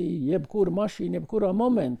komisija, jebkura mašīna, jebkurā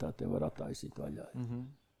momentā te var attaisīt vaļā.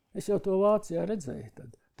 Es jau to Vācijā redzēju.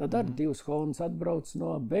 Tad arī 2 Hondas atbrauc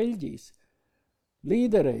no Beļģijas.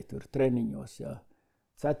 Līderēja tur treniņos, jā.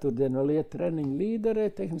 Ceturtdien vēl iet treniņu līderē,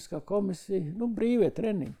 tehniskā komisija, brīvie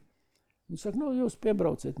treniņi. Viņi saka, jūs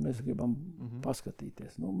piebrauciet, mēs gribam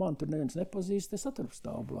paskatīties. Man tur neviens nepazīst, es aturp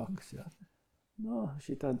stāvu blakus, jā.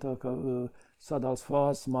 Šitā tā kā sadals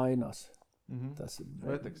fāzes mainās. Tas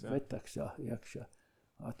veteks, jā, iekšā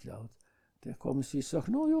atļauts. Tie komisijas saka,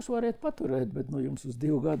 jūs variet paturēt, bet jums uz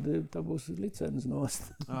 2 gadu tā būs licences nost.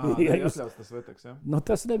 Nebija atļauts tas veteks, jā?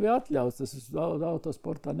 Tas nebija atļauts, tas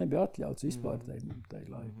autosportā nebija atļauts vispār tai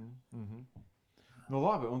laiku. Nu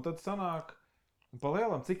labi, un tad sanāk, pa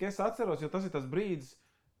lielam, cik es atceros, jo tas ir tas brīdis,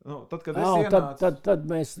 tad, kad es ienācu... Tad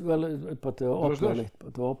mēs vēl pat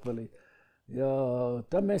Opeli. Jā,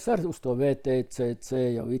 tad mēs arī uz to VTCC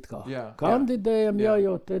jau it kā kandidējam, jā,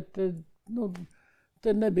 jo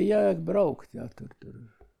te nebija jēga braukt, jā, tur.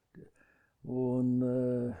 Un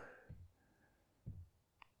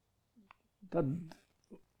tad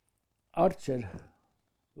Arčer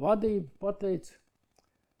vadība pateica,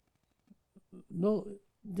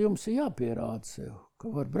 jums ir jāpierāda sev,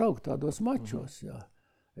 ka var braukt tādos mačos, jā.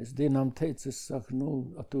 Es Dinam teicu, es saku,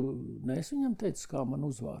 es viņam teicu, kā man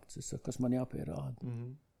uzvārds, es saku, kas man jāpierāda.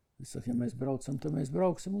 Es saku, ja mēs braucam, tad mēs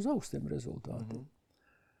brauksim uz augstiem rezultātiem.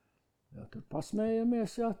 Jā, tur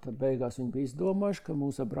pasmējamies, jā, tad beigās viņi bija izdomājuši, ka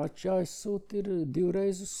mūsu bračā aizsūt ir 2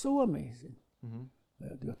 reizes uz Somiju.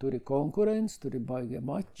 Jo tur ir konkurence, tur ir baigie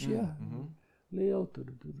mači, jā, lieli, tur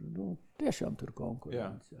tiešām tur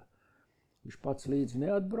konkurence, jā. Viņš pats līdzi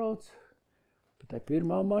neatbrauc, bet tai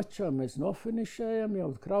pirmā mačā mēs nofinišējam, jau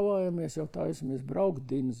kravājamies, jau taisamies braukt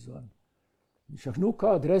Dins zvanu. Viņš saka,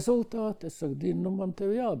 kādi rezultāti? Es saku, Din, man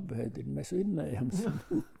tev jāapbēdina, mēs vinnējam.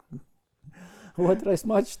 Otrais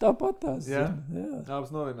mačs tāpatās. Jā? Abas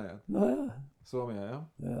novinējāt? Jā. Somijā, jā?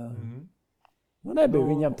 Jā. Nebija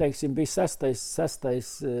viņam, teiksim, bija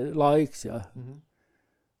 6. laiks, jā.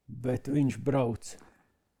 Bet viņš brauc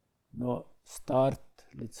no starta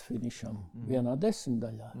līdz finišam vienā 10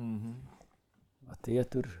 daļā. Tie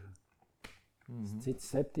tur cits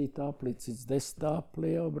 7. aplī, cits 10. aplī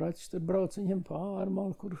jau bračs tur brauc viņam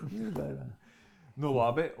pārmali, kur ir gairā. Nu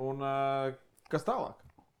labi, un kas tālāk?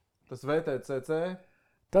 Tas VTCC?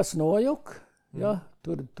 Tas nojuk, jā,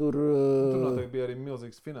 tur... Tur noteikti bija arī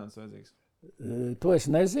milzīgs finanses vajadzīgs. To es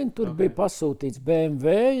nezinu, tur bija pasūtīts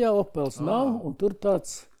BMW, ja Opels nav, un tur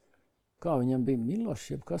tāds, kā viņam bija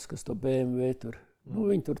Milošs, kas to BMW tur Nu,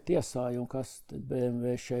 viņi tur tiesāja, un kas tad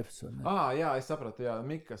BMW šefs. Jā, es sapratu, jā,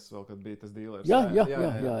 Mikas vēl, kad bija tas dīlers. Jā.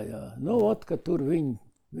 Nu, ka tur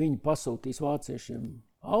viņi pasūtīs vāciešiem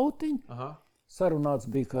autiņu. Aha. Sarunāts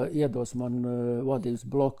bija, ka iedos man vadības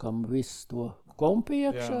blokam visu to kompi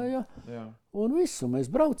iekšā, jā. Un visu, mēs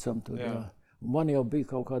braucam tur, jā. Un man jau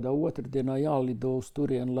bija kaut kādā otrdienā jālido uz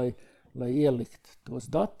turieni, lai ielikt tos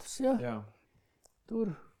datus, jā.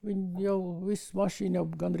 Tur viņi jau, visu mašīnu jau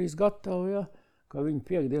gandrīz gatavu, jā. Ka viņi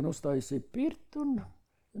piekdienu uztaisīja pirti un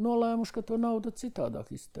nolēmuši, ka to naudu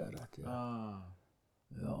citādāk iztērēt. Jā.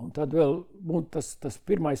 Jā, un tad vēl, tas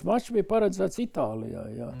pirmais mačs bija paredzēts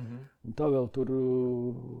Itālijā, jā. Un tā vēl tur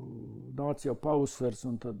nāca jau pausvers,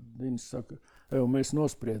 un tad viņi saka, mēs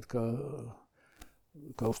nospried, ka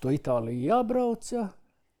uz to Itāliju jābrauc, jā.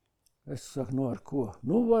 Es saku, ar ko?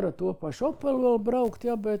 Varat to pašu Opel vēl braukt,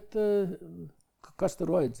 jā, bet kas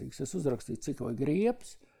tur vajadzīgs? Es uzrakstīju, cik vai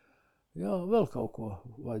grieps. Jā, vēl kaut ko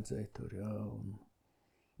vajadzēja tur, jā.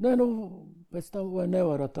 Pēc tam vai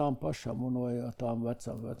nevar ar tām pašām un vai ar tām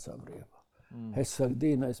vecām riebām. Es saku,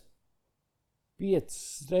 Dīna, es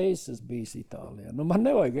 5 reizes bijis Itālijā. Man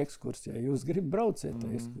nevajag ekskursijā, jūs gribat brauciet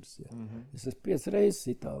ekskursijā. Es esmu 5 reizes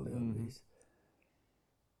Itālijā bijis.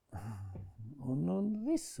 Un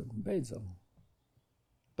visu, beidzam.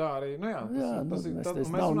 Tā arī,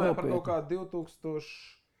 mēs runājam par kaut kādu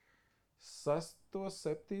 2006. 7.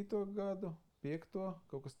 gadu, 5.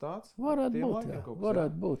 kaut kas tāds?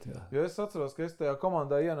 Varētu būt, jā. Jo es atceros, ka es tajā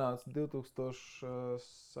komandā ienācu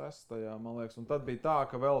 2006. Man liekas, un tad bija tā,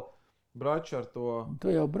 ka vēl Bračs ar to...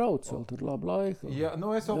 Tu jau brauc vēl tur labu laiku. Jā,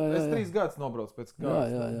 es 3 gadus nobraucu pēc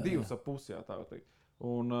kādas, 2,5, jā, tā var teikt.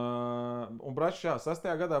 Un Bračs,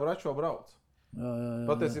 6. gadā Bračs vēl brauc.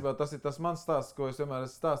 Patiesībā tas ir tas mans stāsts, ko es vienmēr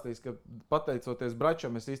esmu stāstījis, ka pateicoties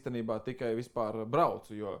Bračam es īstenībā tikai vispār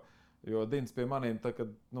braucu, jo Dins pie maniem,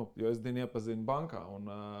 jo es Dinu iepazinu bankā, un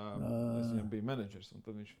es viņam biju menedžers, un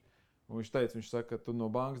tad viņš teica, viņš saka, ka tu no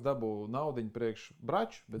bankas dabū naudiņu priekš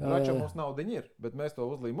Braču, bet Bračam mums naudiņa ir, bet mēs to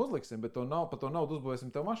uzliksim, bet par to naudu uzbūvēsim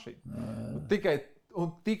tev mašīnu.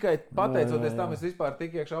 Tikai pateicoties tam, es vispār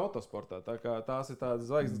tik iekšā autosportā, tā kā tās ir tādas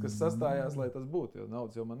zvaigznes, kas sastājās, lai tas būtu, jo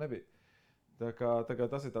naudas jau man nebija. Tā kā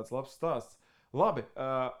tas ir tāds labs stāsts. Labi,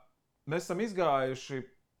 mēs esam izgājuši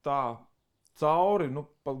tā cauri,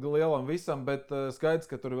 pat lielam visam, bet skaidrs,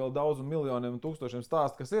 ka tur ir vēl daudz un miljoniem un tūkstošiem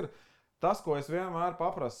stāstu, kas ir. Tas, ko es vienmēr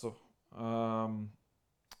paprasu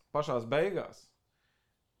pašās beigās,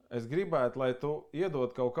 es gribētu, lai tu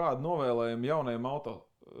iedod kaut kādu novēlējumu jaunajiem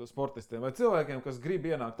autosportistiem vai cilvēkiem, kas grib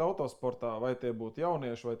ienākt autosportā, vai tie būtu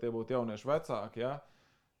jaunieši, vai tie būtu jaunieši vecāki, ja?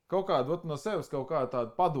 Kaut kādu no sevis, kaut kādu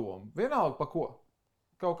tādu padomu. Vienalga pa ko.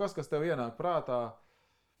 Kaut kas, kas tev ienāk prātā,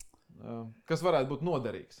 kas varētu būt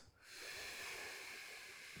noderīgs.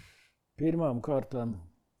 Pirmām kārtām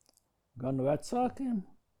gan vecākiem,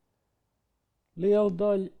 liela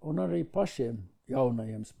daļa, un arī pašiem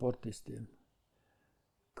jaunajiem sportistiem.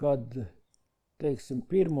 Kad, teiksim,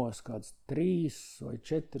 pirmos kāds 3 vai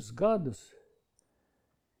 4 gadus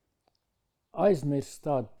aizmirst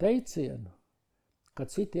tādu teicienu, ka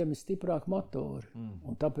citiem ir stiprāk motori,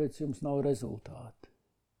 un tāpēc jums nav rezultāti.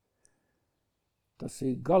 Tas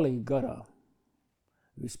ir galīgi garām.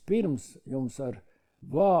 Vispirms jums ar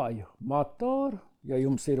vāju motoru, ja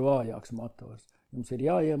jums ir vājāks motors, jums ir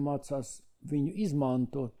jāiemācās viņu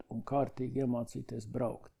izmantot un kārtīgi iemācīties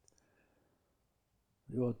braukt.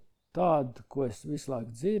 Jo tādu, ko es visu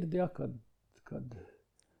laiku dzirdu, ja, kad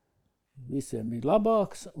visiem ir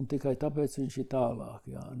labāks un tikai tāpēc viņš ir tālāk.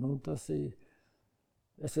 Ja. Tas ir,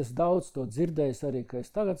 es esmu daudz to dzirdējis arī, ka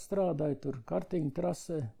es tagad strādāju tur kartiņu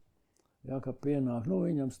trasē, ja, ka pienāk,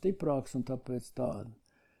 viņam stiprāks un tāpēc tādu.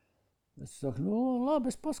 Es saku, labi,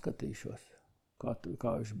 es paskatīšos, kā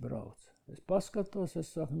viņš brauc. Es paskatos, es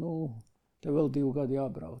saku, tev vēl 2 gadi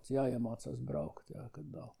jābrauc, jāiemācās braukt, jā, kad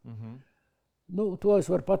nav. To es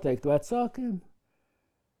varu pateikt vecākiem,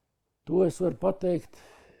 to es varu pateikt,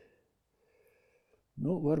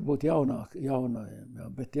 varbūt jaunajiem, jā,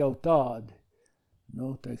 bet jau tādi,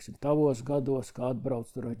 teiksim, tavos gados, kā atbrauc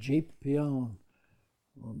tur ar džipi, jā, un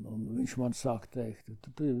viņš man sāk teikt,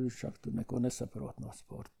 tu neko nesaprot no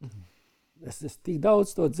sporta. Es tik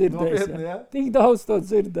daudz to dzirdējis, tik daudz to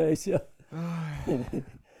dzirdējis, jā.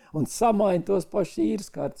 Un samaina tos pašus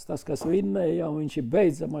īraskartus, tas, kas vinnēja, un viņš ir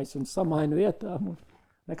beidzamais un samaina vietām, un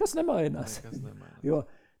nekas nemainās. Jo,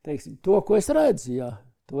 teiksim, to, ko es redzu, jā,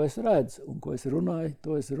 to es redzu, un ko es runāju,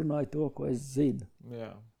 to, ko es zinu,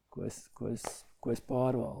 jā. Ko es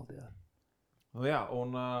pārvaldu, jā. Jā, un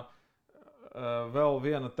vēl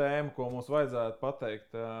viena tēma, ko mums vajadzētu pateikt,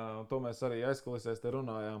 un to mēs arī aizkulisēs te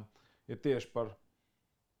runājām, ir tieši par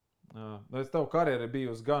Es tev karjera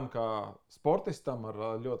bijusi gan kā sportistam ar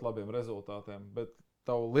ļoti labiem rezultātiem, bet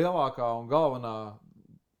tavu lielākā un galvenā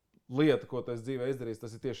lieta, ko tu esi dzīvē izdarījis,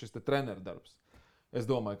 tas ir tieši šis treneru darbs. Es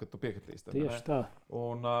domāju, ka tu piekritīsi tam. Tieši tā.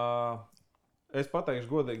 Un es pateikšu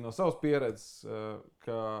godīgi no savas pieredzes,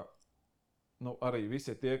 ka arī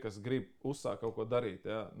visi tie, kas grib uzsākt kaut ko darīt,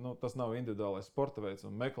 tas nav individuālais sporta veids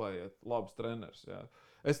un meklējiet labus trenerus.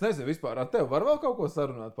 Es nezinu, vispār ar tevi var vēl kaut ko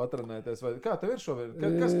sarunāt, patrenēties, vai kā tev ir šobrīd?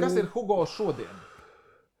 Kas ir Hugo šodien?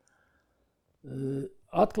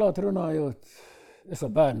 Atklāt runājot, es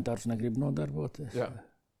ar bērnu darbs negribu nodarboties. Jā.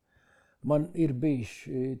 Man ir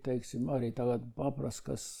bijuši, teiksim, arī tagad paprast,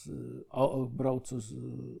 kas brauc uz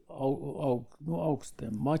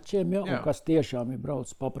augstiem mačiem, un kas tiešām ir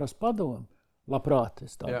brauc paprast padomu. Labprāt,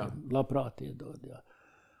 es tādiem labprāt iedod. Jā.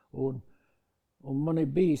 Un man ir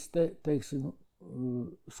bijis, teiksim,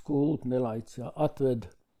 skultu nelaicis, atved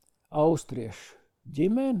austriešu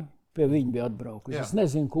ģimeni, pie viņa bija atbraukusi. Es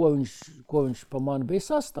nezinu, ko viņš pa mani bija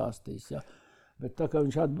sastāstījis, bet tā kā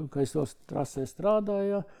ka es tos trasē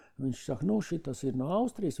strādāju, viņš saka, šitas ir no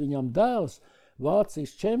Austrijas, viņam dēls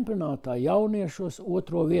Vācijas čempionātā jauniešos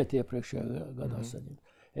 2. vietu iepriekšējā gadā saņem.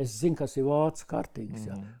 Es zinu, kas ir vācu kartings.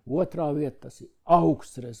 2. vieta, tas ir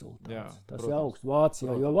augsts rezultāts. Tas ir augsts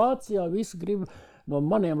Vācijā, jo Vācijā visi grib, no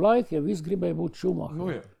maniem laikiem visi gribēja būt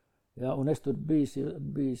Šumaheri. Un es tur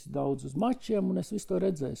bijis daudz uz mačiem, un es visu to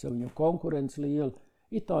redzēju, jo viņam konkurence liela.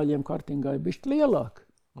 Itāļiem kartingā ir bišķi lielāk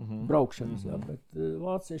braukšanas, bet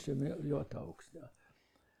vāciešiem ir ļoti augsts.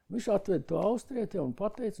 Viņš atved to austrieti un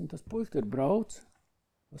pateica, un tas puika ir brauc,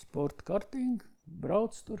 sporta kartingu,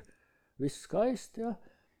 brauc tur, viss skaisti,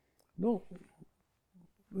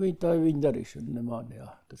 tā ir viņa darīšana, ne man,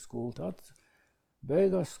 tur skulta.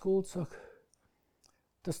 Beigās skulta saka,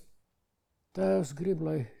 tas tēvs grib,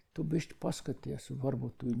 lai tu bišķi paskaties, un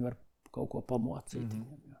varbūt tu viņu var kaut ko pamācīt.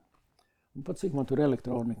 Un pat cik man tur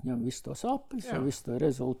elektronika ņem visu tos aplis, visu to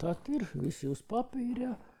rezultāti ir, visi uz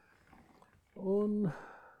papīra, un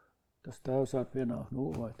tas tēvs var pienākt,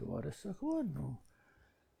 vai tu vari, es saku,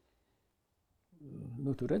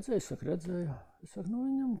 tu redzēji, redzēju. Es saku,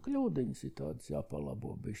 viņam kļūdiņas ir tādas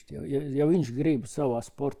jāpalabo bišķi. Ja viņš grib savā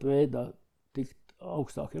sporta veidā tikt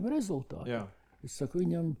augstākiem rezultātiem, es saku,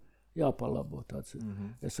 viņam jāpalabo tāds.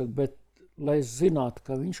 Es saku, bet, lai es zinātu,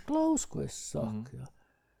 ka viņš klaus, ko es saku,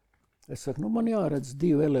 es saku, man jāredz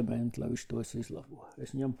 2 elementi, lai viņš tos izlabo.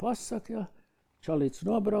 Es viņam pasaku, čalīts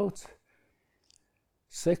nobrauc,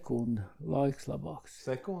 sekundi laiks labāks.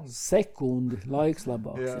 Sekundi laiks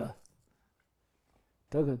labāks,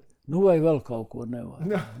 Tagad, vai vēl kaut ko nevar.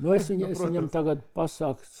 Es viņam tagad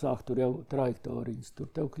sāku tur jau trajektoriņas,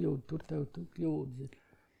 tur tev kļūda.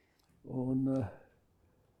 Un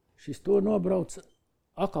šis to nobrauc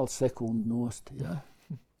akal sekundi nost,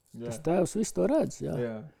 Tas tēvs visu to redz,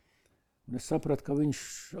 Un es sapratu, ka viņš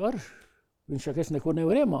saka, es neko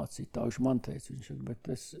nevaru iemācīt, tā viņš man teica, viņš saka,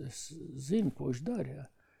 bet es zinu, ko viņš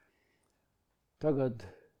dara, Tagad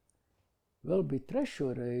vēl bija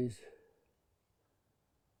 3. reizi.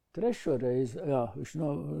 Viņš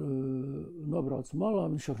nobrauc malā,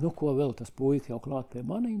 viņš saka, ko vēl tas puika jau klāt pie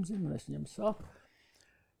manīm zina, es viņam saku.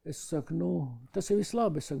 Es saku, tas ir viss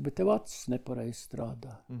labi, es saku, bet tev acis nepareizi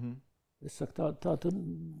strādā. Es saku, tā tu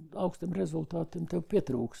augstiem rezultātiem tev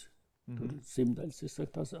pietrūks, tur simtaļas. Es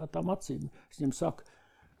saku, tām acīm. Es viņam saku,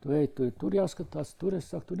 tu tur jāskatās, tur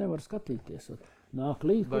es saku, tu nevari skatīties. Nāk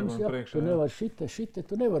līkums, tu nevari šite,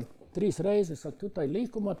 tu nevari 3 reizes, es saku, tu tai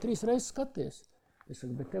līkumā 3 reizes skaties. Es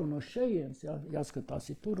saku, bet tev no šejienes jāskatās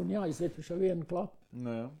ir tur un jāiziet pie vienu klapu.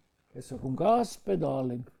 Es saku, un gāzes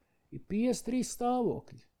pedālim ir 53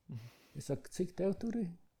 stāvokļi. Es saku, cik tev tur ir?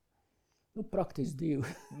 Praktiski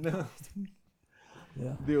 2.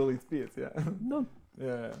 2 līdz 5,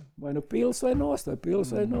 Vai pils vai nost,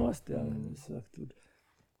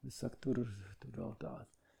 Es saku, tur vēl tāda.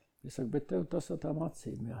 Es saku, bet tev tas ar tām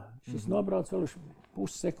acīm, Šis nobrauc vēl uz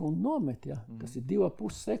pussekundi nomet, Tas ir 2,5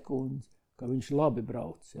 sekundes. Ka viņš labi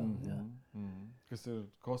brauc. Kas ir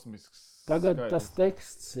kosmisks Tagad skaitlis. Tas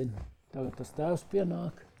teksts ir, tagad tas tēvs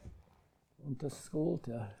pienāk, un tas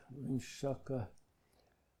skulta, viņš saka,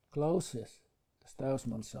 klausies, tas tēvs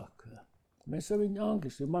man saka. Mēs ar viņu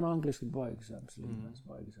angliski, man angliski ir baigi zemes līmenis,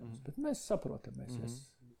 bet mēs saprotamies, es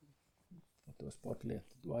ar to sporta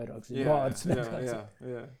lietu vairāk zinu vārdus nekāds.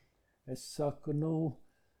 Es saku,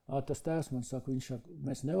 tas tēvs man saka, viņš saka,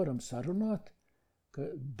 mēs nevaram sarunāt, ka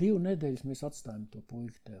 2 nedēļas mēs atstājam to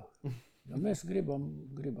puiku tev. Ja mēs gribam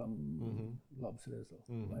labus rezultātus,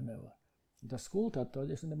 vai nevar. Tas skultā,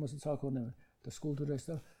 es nemaz sāko nevar. Tas skultūrais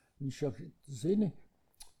tā, viņš saka, zini,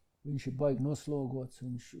 viņš ir baigi noslogots,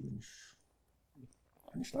 viņš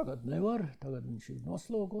Viņš tagad nevar, tagad viņš ir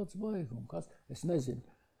noslogots baigi un kas. Es nezinu,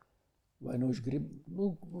 vai nu viņš grib,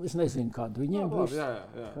 es nezinu, kādu viņiem būs,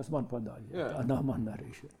 kas man padāļ. Tā nav man arī.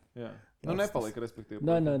 Jā. Nu, nepalika, respektīvi.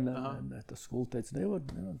 Nē, tas skolu teica, nevar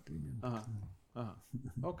viņam. Aha.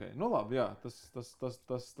 Ok, nu labi, jā, tas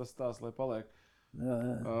tās, lai paliek. Jā.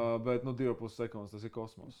 Bet, 2,5 sekundes, tas ir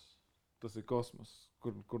kosmos. Tas ir kosmos,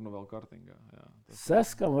 kur nu vēl kartingā. Jā,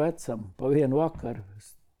 Seskam vecam pa vienu vakaru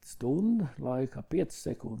stundu laikā 5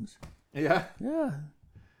 sekundes. Jā? Jā.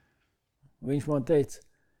 Viņš man teica,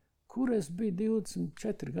 kur es biju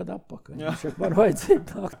 24 gadu atpakaļ. Viņš saka, man vajadzēja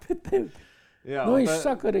nākt pie tevi. Jā, viņš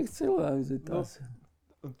sakarīgs cilvēks.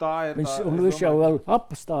 Tā ir viņš jau vēl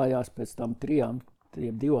apstājās pēc tam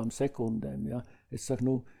 2 sekundēm. Ja. Es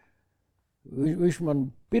saku, viņš man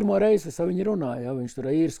pirmo reizi es ar viņu runāju. Ja. Viņš tur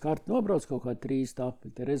īres kartu nobrauc kaut kā 3 tapi.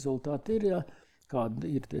 Te rezultāti ir, ja. Kāda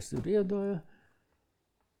ir, tas ir iedoja.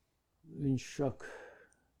 Viņš saka,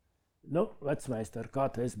 vecmeistar,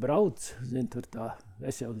 kā tu esi brauc? Zin, tur tā,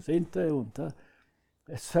 es jau zinu te un tā.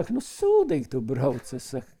 Es saku, sūdīgi tu brauc.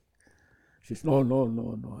 Es saku, šis,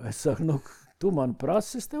 Es saku, tu man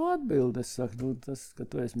prasi, es tev atbildu. Es saku, tas, ka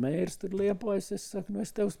tu esi mērs tur Liepājs, es saku,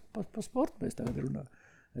 es tev pa sportu mēs tagad runā.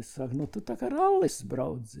 Es saku, tu tā kā rallis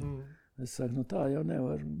brauc. Es saku, tā jau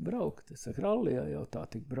nevar braukt. Es saku, rallijā jau tā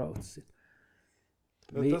tik brauc.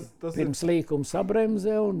 Pirms līkuma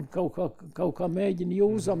sabremzē un kaut kā mēģina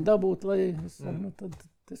jūzam dabūt, lai es saku, tad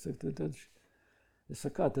es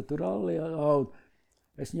saku, kā tad tu rallijā?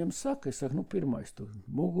 Es viņam saku, pirmais tu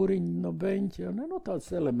muguriņu no beņķa,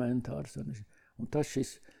 tāds elementārs. Un tas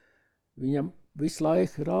šis, viņam visu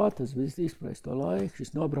laiku rātas, visu izprast to laiku,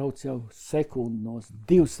 šis nobrauc jau sekundi nost,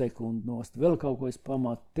 2 sekundi nost, vēl kaut ko es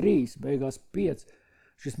pamātu, 3, beigās 5,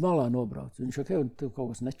 šis malā nobrauc. Viņš saka, tu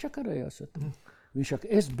kaut kas nečakarējās ar to? Viņš saka,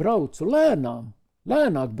 es braucu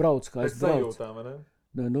lēnāk braucu, kā es braucu. Sajūtām, vai ne?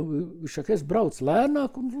 Viņš saka, es braucu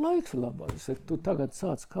lēnāk un laiks labāk. Es saku, tu tagad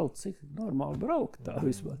sāc kaut cik normāli braukt tā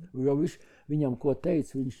vispār. Jo viņam, ko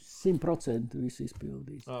teica, viņš 100% visu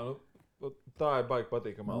izpildīs. Tā ir baigi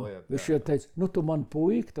patīkamā lieta. Viņš jau teica, tu man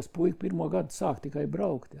tas puika pirmo gadu sāk tikai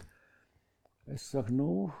braukt. Ja. Es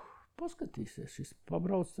saku, paskatīsies, šis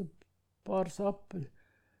pabrauc pāris apeļi.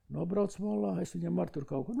 Nobrauc malā, es viņam ar tur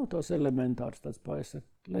kaut ko, tos elementārs tāds pāris,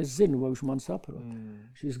 lai es zinu, vai viņš man saprot.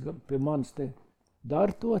 Šis pie manis te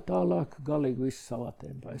dar to tālāk, galīgi visu savā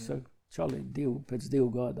tempā. Es saku, čalīt, pēc 2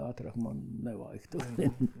 gadu ātrāk man nevajag to.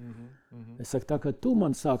 Es saku, tā kā tu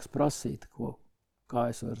man sāks prasīt,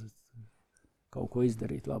 kā es varu kaut ko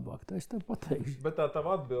izdarīt labāk, tā es tev pateikšu. Bet tā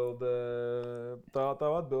tava atbilde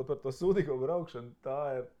par to sūdīgo braukšanu,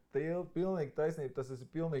 tā ir pilnīgi taisnība, tas ir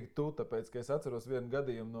pilnīgi tu, tāpēc, ka es atceros vienu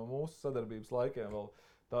gadījumu no mūsu sadarbības laikiem vēl.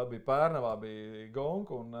 Tā bija Pērnavā, bija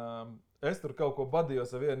gonka, un es tur kaut ko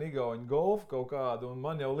badījos ar vienu igauņu golfu kaut kādu, un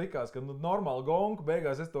man jau likās, ka normāli gonka,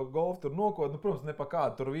 beigās es to golfu tur nokodu, protams, ne pa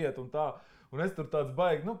kādu tur vietu un tā. Un es tur tāds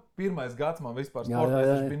baigi, pirmais gads man vispār sportā,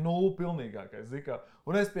 es biju 0 pilnīgākais, zikā.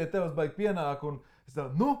 Un es pie tevis baigi pienāku, un es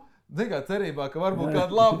tā, zikā, cerībā, ka varbūt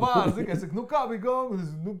kādu labu vārdu, zikā, es saku, kā bija gonga?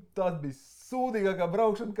 Tā bija sūdīgākā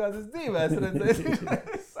braukšana, kāds es dzīvē redzēju.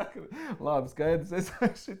 Es saku, labi, skaidrs, es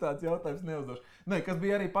šitāds jautājums neuzdošu. Kas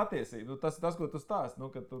bija arī patiesība. Tas, ko tu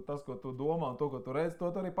stāsti, ka tas, ko tu domā un to, ko tu redzi,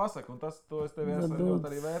 to arī pasaka. Un to es tev ļoti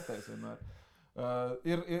arī vērtēju vienmēr.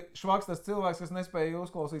 Ir švaks tas cilvēks, kas nespēja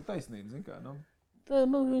uzklausīt taisnību, zin kā,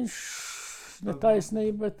 viņš ne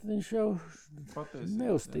taisnība, bet viņš jau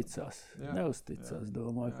neuzticās.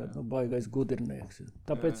 Domāju, ka baigais gudrinieks.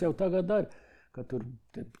 Tāpēc jau tagad ar, ka tur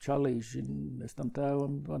čalīši, es tam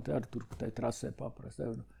tēvam, man te arī tur tai trasē paprast.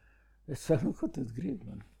 Es saku, ko tu gribi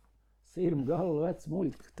man? Sirma galva vec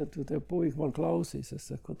muļka, tad tu tev puika man klausīs. Es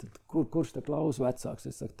saku, kurš te klaus vecāks?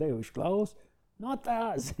 Es saku, tev viņš klaus? No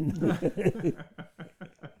tā, zinu.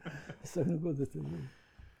 Es saku, ko tu gribi?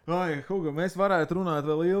 Ai, Hugo, mēs varētu runāt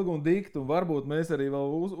vēl ilgi un dikti, un varbūt mēs arī vēl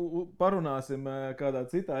parunāsim kādā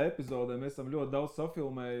citā epizodē. Mēs esam ļoti daudz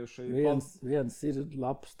safilmējuši. Viens ir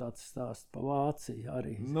labs tāds stāsts pa Vāciju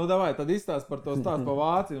arī. Davai, tad izstāst par to stāstu pa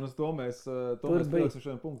Vāciju, un uz to mēs pieliksim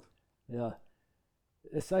šodien punktu. Jā.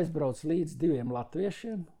 Es aizbraucu līdz 2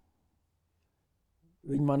 latviešiem.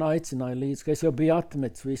 Viņi man aicināja līdz, ka es jau biju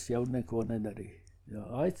atmetis, visi jau neko nedarīju. Jā,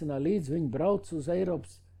 aicināja līdz, viņi brauc uz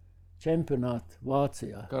Eiropas čempionātu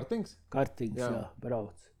Vācijā. Kartings? Kartings, jā,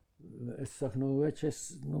 brauc. Es saku,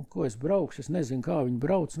 ko es braukšu, es nezinu, kā viņi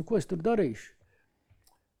brauc, ko es tur darīšu.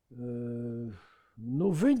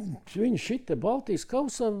 Viņi šite Baltijas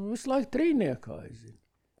kausā visu laiku trīniekā,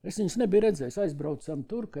 es viņus nebiju redzējis, aizbraucam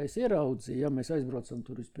tur, ka es ieraudzīju, ja mēs aizbraucam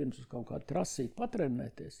tur vispirms uz kaut kādu trasīti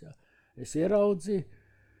patrenēties, jā. Es ieraudzīju,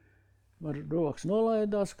 man rokas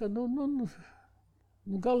nolaidās, ka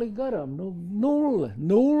galīgi garām,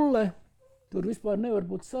 nulle. Tur vispār nevar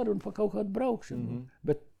būt saruna par kaut kādu braukšanu.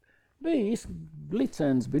 Bet bija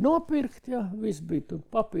licences bija nopirkt, ja, viss bija tur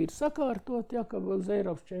papīri sakārtot, ja, ka uz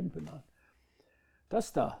Eiropas čempionātu.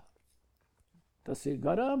 Tas tā. Tas ir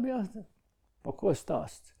garām, ja, pa ko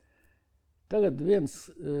stāsts. Tagad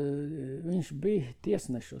viņš bija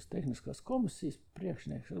tiesnešos tehniskās komisijas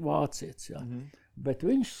priekšnieks, vācietis, ja, bet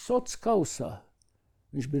viņš soc kausā.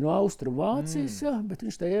 Viņš bija no Austru Vācijas, ja, bet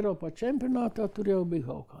viņš tajā Eiropā čempionātā tur jau bija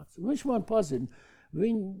kaut kāds. Viņš man pazina.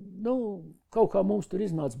 Kaut kā mums tur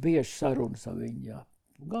iznāca bieži sarunas ar viņu, ja.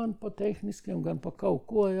 Gan pa tehniskiem, gan pa kaut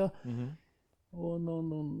ko, ja. Un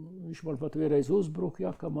viņš man pat vienreiz uzbruka,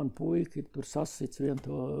 ja, ka man puiki tur sasits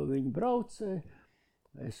viņu braucēju.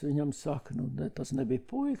 Es viņam saku, tas nebija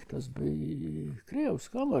puika, tas bija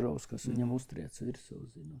Krievs Kamarovs, kas viņam uztrieca virsū,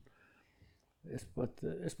 zinu. Es pat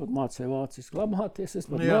mācēju vāciski lamāties, es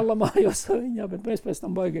pat nelamājos ar viņā, bet mēs pēc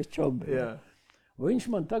tam baigies čobi. Viņš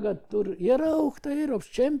man tagad tur ieraugta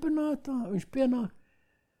Eiropas čempionātā, viņš pienāk,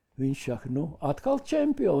 viņš saka, atkal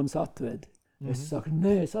čempions atved. Es saku,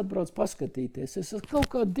 nē, es atbraucu paskatīties, es esmu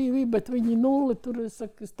kaut kā 2, bet viņi 0, tur es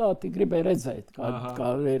saku, es tā tik gribēju redzēt,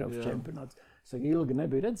 kā Eiropas čempionāts. Es saku, ilgi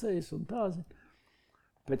nebija redzējis un tā, zin.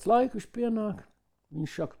 Pēc laika viņš pienāk,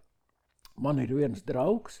 viņš saka, man ir viens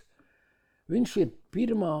draugs, viņš ir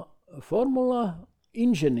pirmā formulā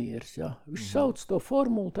inženieris, ja. Viņš sauc to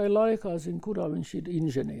formulu tajā laikā, zin, kurā viņš ir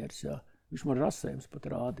inženieris, ja. Viņš man rasējums pat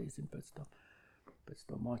rādīja, zin, pēc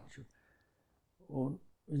to maču. Un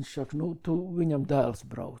viņš saka, tu viņam dēls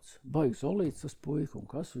brauc. Baigs olīts tas puika, un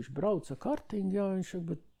kas viņš brauc ar kartiņu, jā, viņš saka,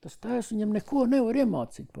 bet tas tēvs viņam neko nevar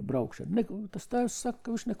iemācīt par braukšanu. Tas tēvs saka,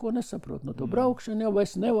 ka viņš neko nesaprot no to braukšanu, jau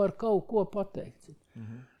es nevaru kaut ko pateikt.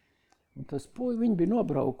 Un tas puika, viņi bija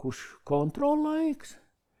nobraukuši kontrollaiks,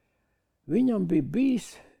 viņam bija bijis,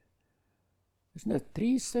 es ne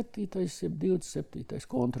 37. jeb 27.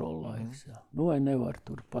 kontrollaiks, jā. Vai nevar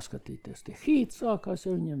tur paskatīties. Tie hīti sākās,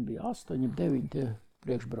 ja viņam bija 8, 9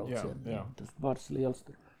 priekšbraucieni. Tas bars liels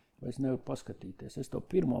tur. Vai es nevaru paskatīties. Es to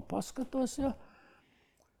pirmo paskatos, ja.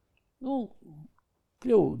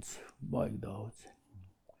 Kļūdas baigi daudz.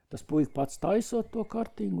 Tas puika pats taisot to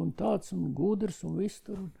kartingu un tāds un gudrs un viss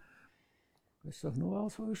tur. Es saku,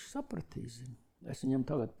 vēlas, vai viņš sapratīs. Es viņam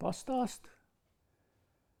tagad pastāstu.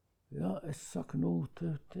 Ja, es saku,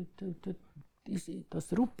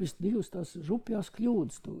 tas rupis divas, tās rupjās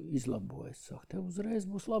kļūdas tu izlaboji. Es saku, tev uzreiz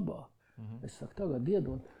būs labāk. Es saku, tagad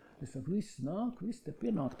iedod. Es saku, viss nāk, viss te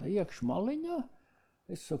pienāk tā iekš maliņā.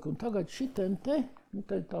 Es saku, un tagad šitien te,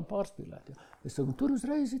 tā pārspīlēt. Ja. Es saku, un tur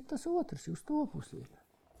uzreiz ir tas otrs, uz to pusi.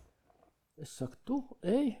 Es saku,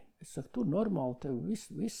 tu normāli tev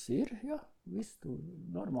viss ir, ja, viss tu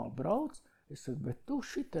normāli brauc. Es saku, bet tu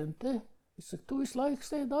šitien te, es saku, tu visu laiku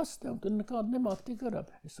sēd astē, un tu nekādu nemāk tik garām.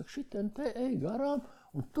 Es saku, šitien te ej garām,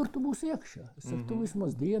 un tur tu būs iekšā. Es saku, tu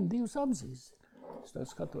vismaz 1-2 apzīsi. Es tā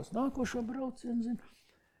skatos nākošo braucienu, zinu.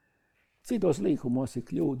 Citos līkumos ir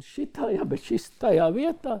kļūdas šitā, ja, bet šis tajā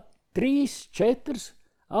vietā 3-4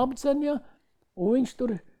 apdzen, ja, un viņš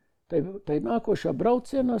tur, tai nākošā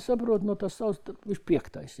braucienā saprot, no tās savas, viņš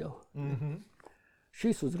 5. jau.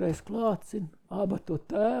 Šis uzreiz klāts, zinu, aba to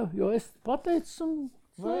tēvu, jo es pateicu un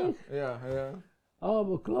sveiki. Jā.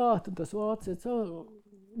 Aba klāt, un tas vācietis,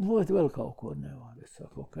 vēl kaut ko nevar. Es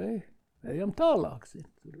saku, ejam tālāk, zinu.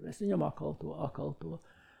 Es viņam akal to.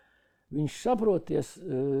 Viņš saproties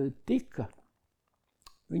tika,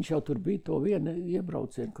 viņš jau tur bija to vienu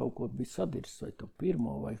iebraucienu, kaut ko bija sadirs, vai to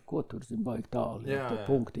pirmo, vai ko tur, zinu, baigi tālu, ja to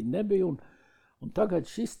punktiņu nebija, un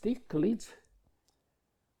tagad šis tika līdz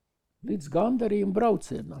gandarījuma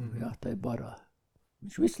braucienam, jā, tai barā.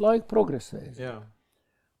 Viņš visu laiku progresēja. Jā.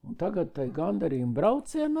 Un tagad tai gandarījuma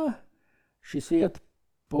braucienā šis iet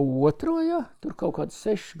pa otro, ja, tur kaut kāds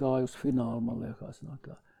 6 gāja uz finālu, man liekas, no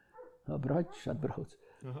tā. Braķis atbrauc.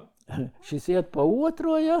 Šis iet pa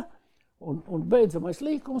otro, ja, un beidzamais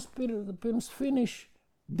līkums pirms finiša,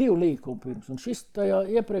 2 līkumi pirms. Un šis tajā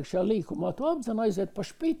iepriekšējā līkumā tu apdzen, aiziet pa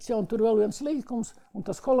špici, un tur vēl viens līkums, un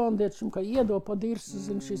tas holandietis, kā iedo pa dirsi,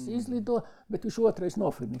 zin, šis izlido, bet viņš otrais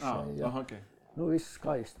nofinišēja. Ja. Okay. Viss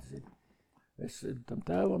skaisti, zin. Es tam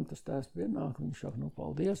tēvam, tas tēvs pienāk, viņš saka,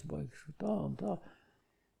 paldies, baigšu tā un tā.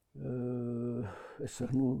 Es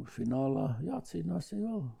saku, finālā jācīnās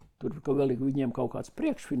vēl. Tur vēl ir viņiem kaut kāds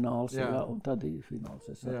priekšfināls, ja, un tad ir fināls.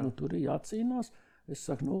 Es saku, tur ir jācīnās. Es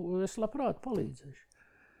saku, es labprāt palīdzēšu.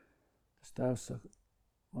 Tas tēvs saka,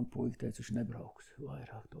 man puika teica, viņš nebrauks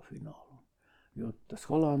vairāk to finālu. Jo tas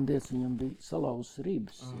holandietis viņam bija salauzis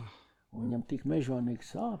ribas. Un viņam tik mežonīgi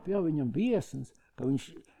sāp, ja viņam biesens, ka viņš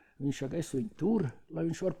saka, es viņu tur, lai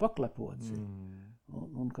viņš var paklepot.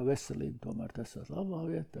 un ka veselība tomēr tas ir labā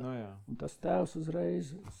vietā. No, jā. Un tas tēvs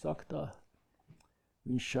uzreiz saka tā,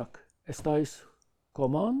 viņš saka, es taisu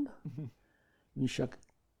komandu, viņš saka,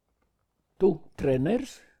 tu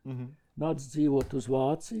treneris, nāc dzīvot uz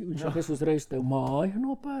Vāciju, viņš saka, es uzreiz tev māju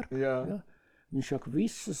nopērku. Jā. Ja? Viņš saka,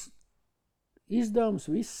 visas izdevumus,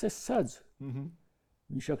 visas es sedzu.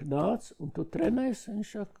 Viņš saka, nāc, un tu trenēsi, viņš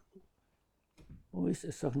saka, un es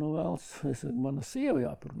saku, nu vēls, mana sieva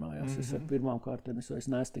jāparunājās. Es saku, pirmām kārtiem es vairs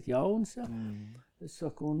neesmu tik jauns, ja. Es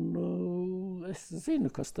saku, un es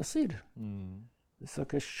zinu, kas tas ir. Es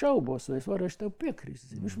saku, es šaubos, vai es varēšu tev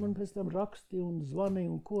piekrist. Viņš man pēc tam rakstīja un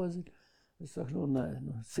zvanīja un ko zina. Es saku, nu nē,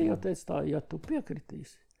 sieva teica tā, ja tu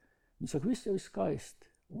piekritīsi. Viņš saka, viss jau ir skaisti.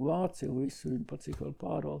 Un Vācija un visu viņu pat cik vēl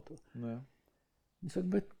pārvaltu. Viņš saka,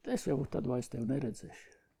 bet es jau tad vairs tevi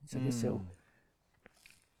neredzēšu. Viņš saka, es jau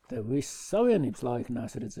tev visu savienības laiku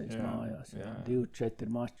neesmu redzējis mājās. 2-4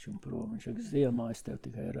 mači un prom. Viņš saka, ziemā es tev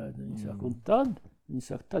tikai redzu. Viņš saka, un tad, viņš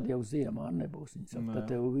saka, tad jau ziemā nebūs. Viņš saka, tad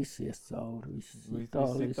tev viss ies cauri. Viss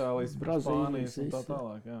Itālijas, Spānijas un tā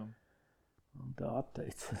tālāk, jā. Un tā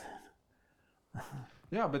atteica.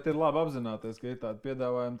 Jā, bet ir labi apzināties, ka ir tādi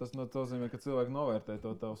piedāvājumi. Tas nozīmē, ka cilvēki novērtē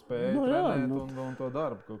to tavu spēju trenēt un to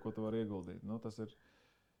darbu, ko tu vari ieguldīt.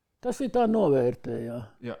 Tas ir tā novērtē, jā.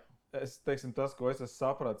 Jā. Teiksim, tas, ko es esmu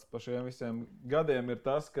sapratis par šiem visiem gadiem, ir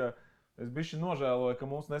tas, ka es bišķi nožēloju, ka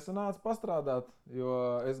mums nesanāca pastrādāt, jo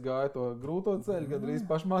es gāju to grūto ceļu, gandrīz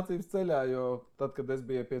pašmācības ceļā, jo tad, kad es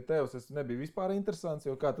biju pie tevis, es nebiju vispār interesants,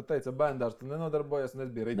 jo, kā tu teici, bērndārs tu nenodarbojies, un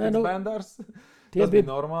es biju rītīgs bērndārs. Tas bija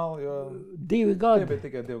normāli, jo 2 gadi. Tie bija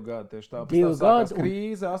tikai 2 gadi, tieši tā. 2 gadi.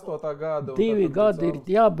 Krīze, 8. gada. 2 gadi ir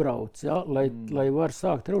jābrauc, jā, lai var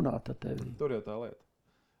sākt runāt ar tevi. Tur jau tā lieta.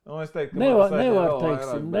 Nu, es teiktu,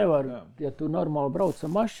 nevar, ja tu normāli brauc ar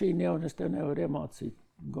mašīnu, jau es tev nevaru iemācīt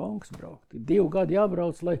gongs braukt. 2 gadi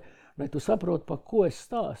jābrauc, lai tu saproti, pa ko es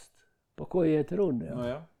stāstu, pa ko iet runa.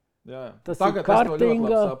 Jā. Jā. Tas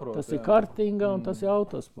ir kartingā un tas ir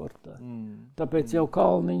autosportā. Tāpēc jau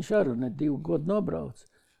Kalniņš arī ne 2 gadu nobrauc.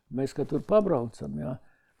 Mēs, kad tur pabraucam, jā,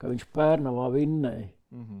 ka viņš Pērnavā vinnēja.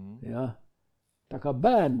 Jā. Tā kā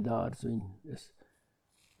bērndārs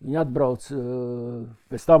viņi atbrauc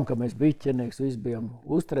pēc tam, ka mēs biķenieks, visi bijām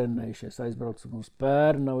uztrenējušies, aizbraucam uz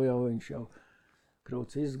Pērnavu, jau viņš jau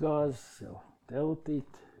krūts izgāzes, jau teltīt,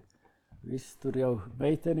 viss tur jau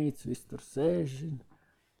meitenīts, viss tur sēž,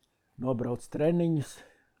 nobrauc treniņus,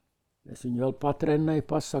 es viņu vēl patrenēju,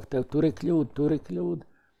 pasaku, tev tur ir kļūda,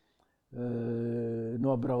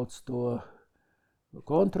 nobrauc to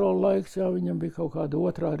kontrolu laiks, jā, viņam bija kaut kāda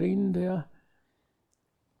otrā rinda, jā.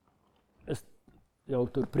 Es jau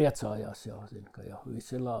tur priecājās, jau zinu, ka jau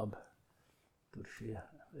viss ir labi. Tur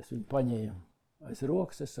es viņu paņēmu aiz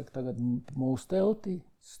rokas, es saku, tagad mūsu teltī,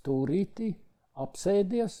 stūrītī,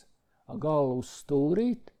 apsēdies, galvu uz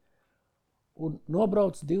stūrīti un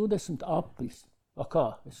nobrauc 20 aplis. Kā?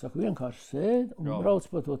 Es saku, vienkārši sēdi un brauc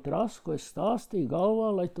pa to trasu, ko es stāstīju galvā,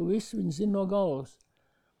 lai tu visu viņu zini no galvas.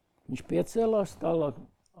 Viņš piecēlās, tālāk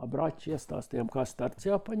abraķi iestāstījām, kā starts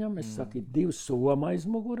jāpaņem. Es saku, ir 2 soma aiz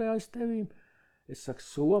mugurē aiz tevīm. Es saku,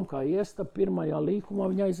 soma, kā iestab pirmajā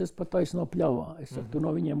līkumā, viņa aizies pa taisno pļavā. Es saku, tu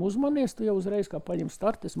no viņiem uzmanies, tu jau uzreiz kā paņem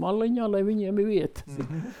startes maliņā, lai viņiem ir vietas.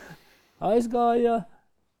 Aizgāja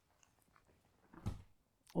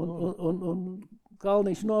un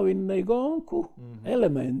Kalniņš novinnēja gonku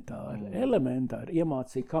elementāri.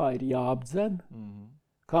 Iemācīja, kā ir jāapdzen,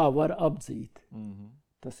 kā var apdzīt.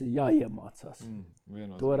 Tas ir jāiemācās.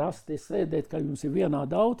 To rasti sēdēt, ka jums ir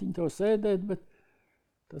vienāda autiņa, to sēdēt, bet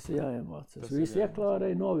tas ir jāiemācās. Visi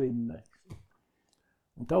ieklārēja novinnē.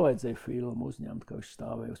 Un tā vajadzēja filmu uzņemt, ka viņš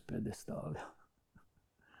stāvēja uz piedestāli.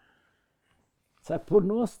 Cepur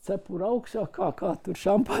nost, cepur augšā, kā tur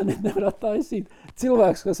šampāni nevar attaisīt.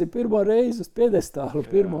 Cilvēks, kas ir pirmo reizi uz piedestālu,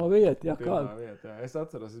 pirmo vietu. Pirmā vieta, jā. Es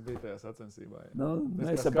atceros, es biju tajā sacensībā. Jā.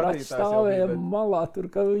 Mēs ar braķi stāvējam malā, tur,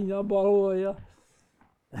 ka viņi apbalvoja.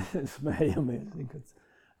 Smējamies,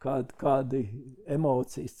 kādi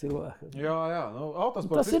emocijas cilvēkam. Jā,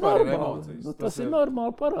 autosports vispār ir emocijas. Tas ir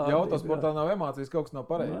normāli parādība. Ja autosportā nav emocijas, kaut kas nav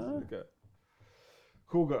pareizi.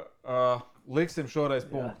 Huga, liksim šoreiz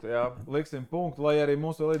punktu, jā. Liksim punktu, lai arī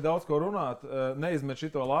mums vēl ir daudz ko runāt. Neizmet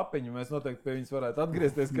šito lapiņu, mēs noteikti pie viņas varētu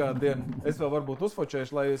atgriezties kādu dienu. Es vēl varbūt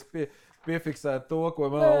uzfočēšu, lai es piefiksētu to, ko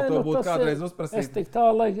man vēl to būtu kādreiz uzprasīt. Es tik tā,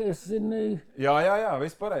 lai es zinu. Jā,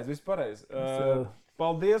 viss pareizi.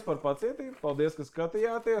 Paldies par pacietību, paldies, ka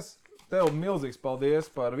skatījāties. Tev milzīgs paldies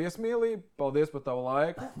par viesmīlību, paldies par tavu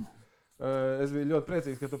laiku. Es biju ļoti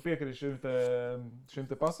priecīgs, ka tu piekrīti šim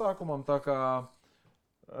te pasākumam. Tā kā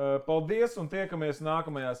paldies un tiekamies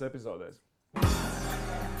nākamajās epizodēs.